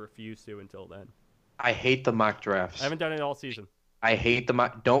draft, but I refuse to until then. I hate the mock drafts. I haven't done it all season. I hate the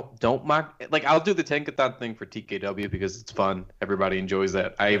mock. Don't mock. Like, I'll do the Tankathon thing for TKW because it's fun. Everybody enjoys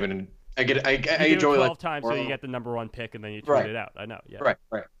that. I enjoy 12 times so you get the number one pick and then you tweet it out. I know. Yeah. Right.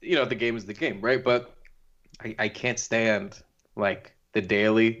 You know, the game is the game, right? But I can't stand like the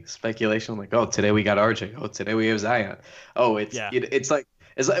daily speculation. Like, oh, today we got RJ. Oh, today we have Zion. Oh, it's like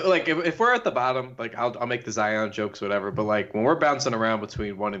if we're at the bottom, like I'll make the Zion jokes, whatever. But like when we're bouncing around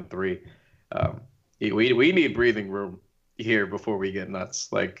between 1 and 3, we need breathing room here before we get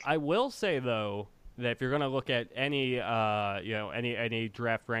nuts. Like, I will say though that if you're gonna look at any any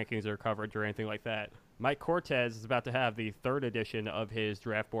draft rankings or coverage or anything like that, Mike Cortez is about to have the 3rd edition of his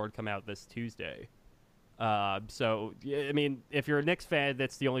draft board come out this Tuesday. So I mean, if you're a Knicks fan,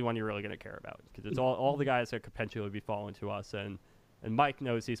 that's the only one you're really gonna care about because it's all the guys that could potentially be falling to us, and Mike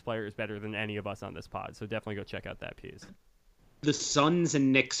knows these players better than any of us on this pod. So definitely go check out that piece. The Suns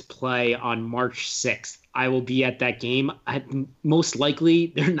and Knicks play on March 6th. I will be at that game. Most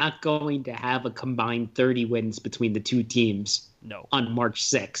likely, they're not going to have a combined 30 wins between the two teams. No. On March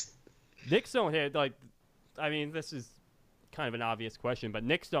 6th. Knicks don't hit, I mean, this is kind of an obvious question, but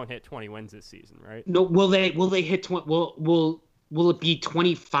Knicks don't hit 20 wins this season, right? No, will they hit 20? Will it be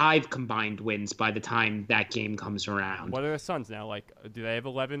 25 combined wins by the time that game comes around? What are the Suns now? Like, do they have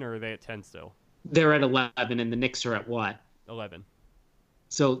 11 or are they at 10 still? They're at 11, and the Knicks are at what? 11.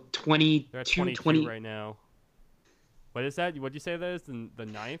 So 22, they're at 22 20 right now. What is that? What'd you say that is? The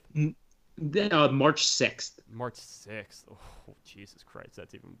 9th? March 6th. March 6th. Oh, Jesus Christ.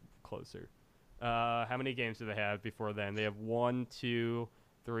 That's even closer. How many games do they have before then? They have 1, 2,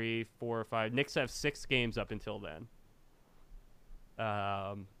 3, 4, 5. Knicks have 6 games up until then.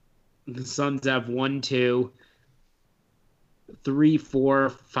 The Suns have 1, 2, 3, 4,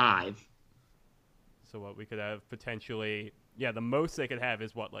 5. So what we could have potentially, the most they could have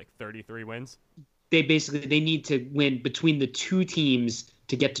is what, like 33 wins? They need to win between the two teams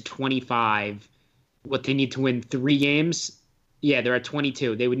to get to 25. What they need to win 3 games. Yeah, they're at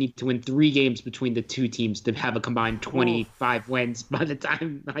 22. They would need to win 3 games between the two teams to have a combined 25 wins by the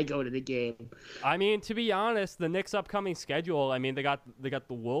time I go to the game. I mean, to be honest, the Knicks' upcoming schedule, I mean, they got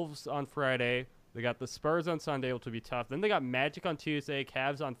the Wolves on Friday. They got the Spurs on Sunday, which will be tough. Then they got Magic on Tuesday,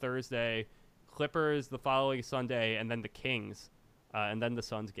 Cavs on Thursday, Clippers the following Sunday, and then the Kings, and then the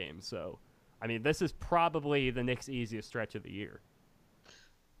Suns game. So, I mean, this is probably the Knicks' easiest stretch of the year.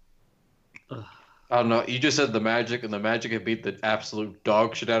 Oh no! You just said the Magic, and the Magic have beat the absolute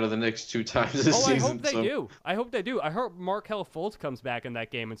dog shit out of the Knicks 2 times this season. I hope they do. I hope they do. I hope Markelle Fultz comes back in that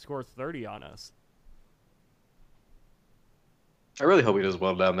game and scores 30 on us. I really hope he does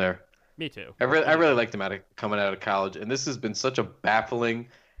well down there. Me too. I really liked him coming out of college, and this has been such a baffling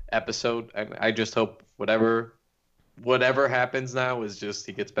episode. And I just hope whatever happens now is just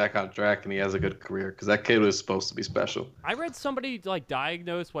he gets back on track and he has a good career because that kid was supposed to be special. I read somebody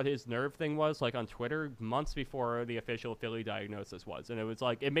diagnose what his nerve thing was on Twitter months before the official Philly diagnosis was, and it was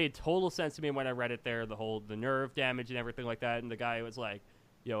it made total sense to me when I read it there, the nerve damage and everything like that, and the guy was a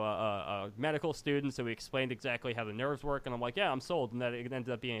medical student, so he explained exactly how the nerves work, and I'm like, yeah, I'm sold, and that it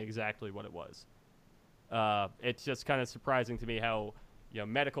ended up being exactly what it was. It's just kind of surprising to me how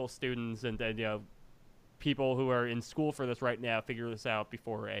medical students and people who are in school for this right now figure this out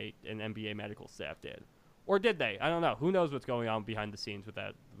before an NBA medical staff did. Or did they? I don't know. Who knows what's going on behind the scenes with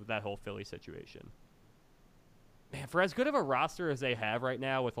that whole Philly situation. Man, for as good of a roster as they have right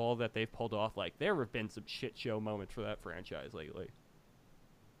now with all that they've pulled off, there have been some shit show moments for that franchise lately.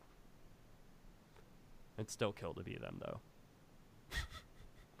 It's still kill to be them, though.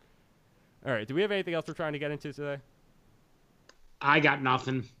 All right, do we have anything else we're trying to get into today? I got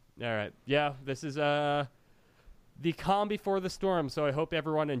nothing. All right. Yeah, this is the calm before the storm. So I hope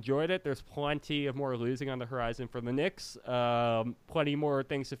everyone enjoyed it. There's plenty of more losing on the horizon for the Knicks. Plenty more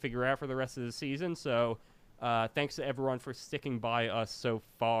things to figure out for the rest of the season. So thanks to everyone for sticking by us so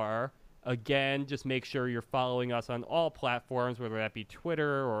far. Again, just make sure you're following us on all platforms, whether that be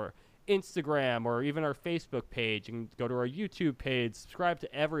Twitter or Instagram or even our Facebook page. You can go to our YouTube page, subscribe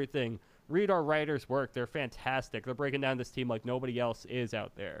to everything. Read our writers' work. They're fantastic. They're breaking down this team like nobody else is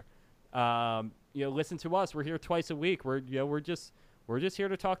out there. Listen to us. We're here twice a week. We're just here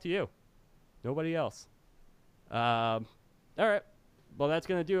to talk to you. Nobody else. All right. Well, that's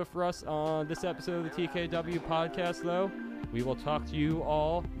going to do it for us on this episode of the TKW Podcast, though. We will talk to you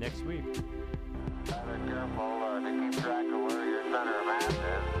all next week. Careful.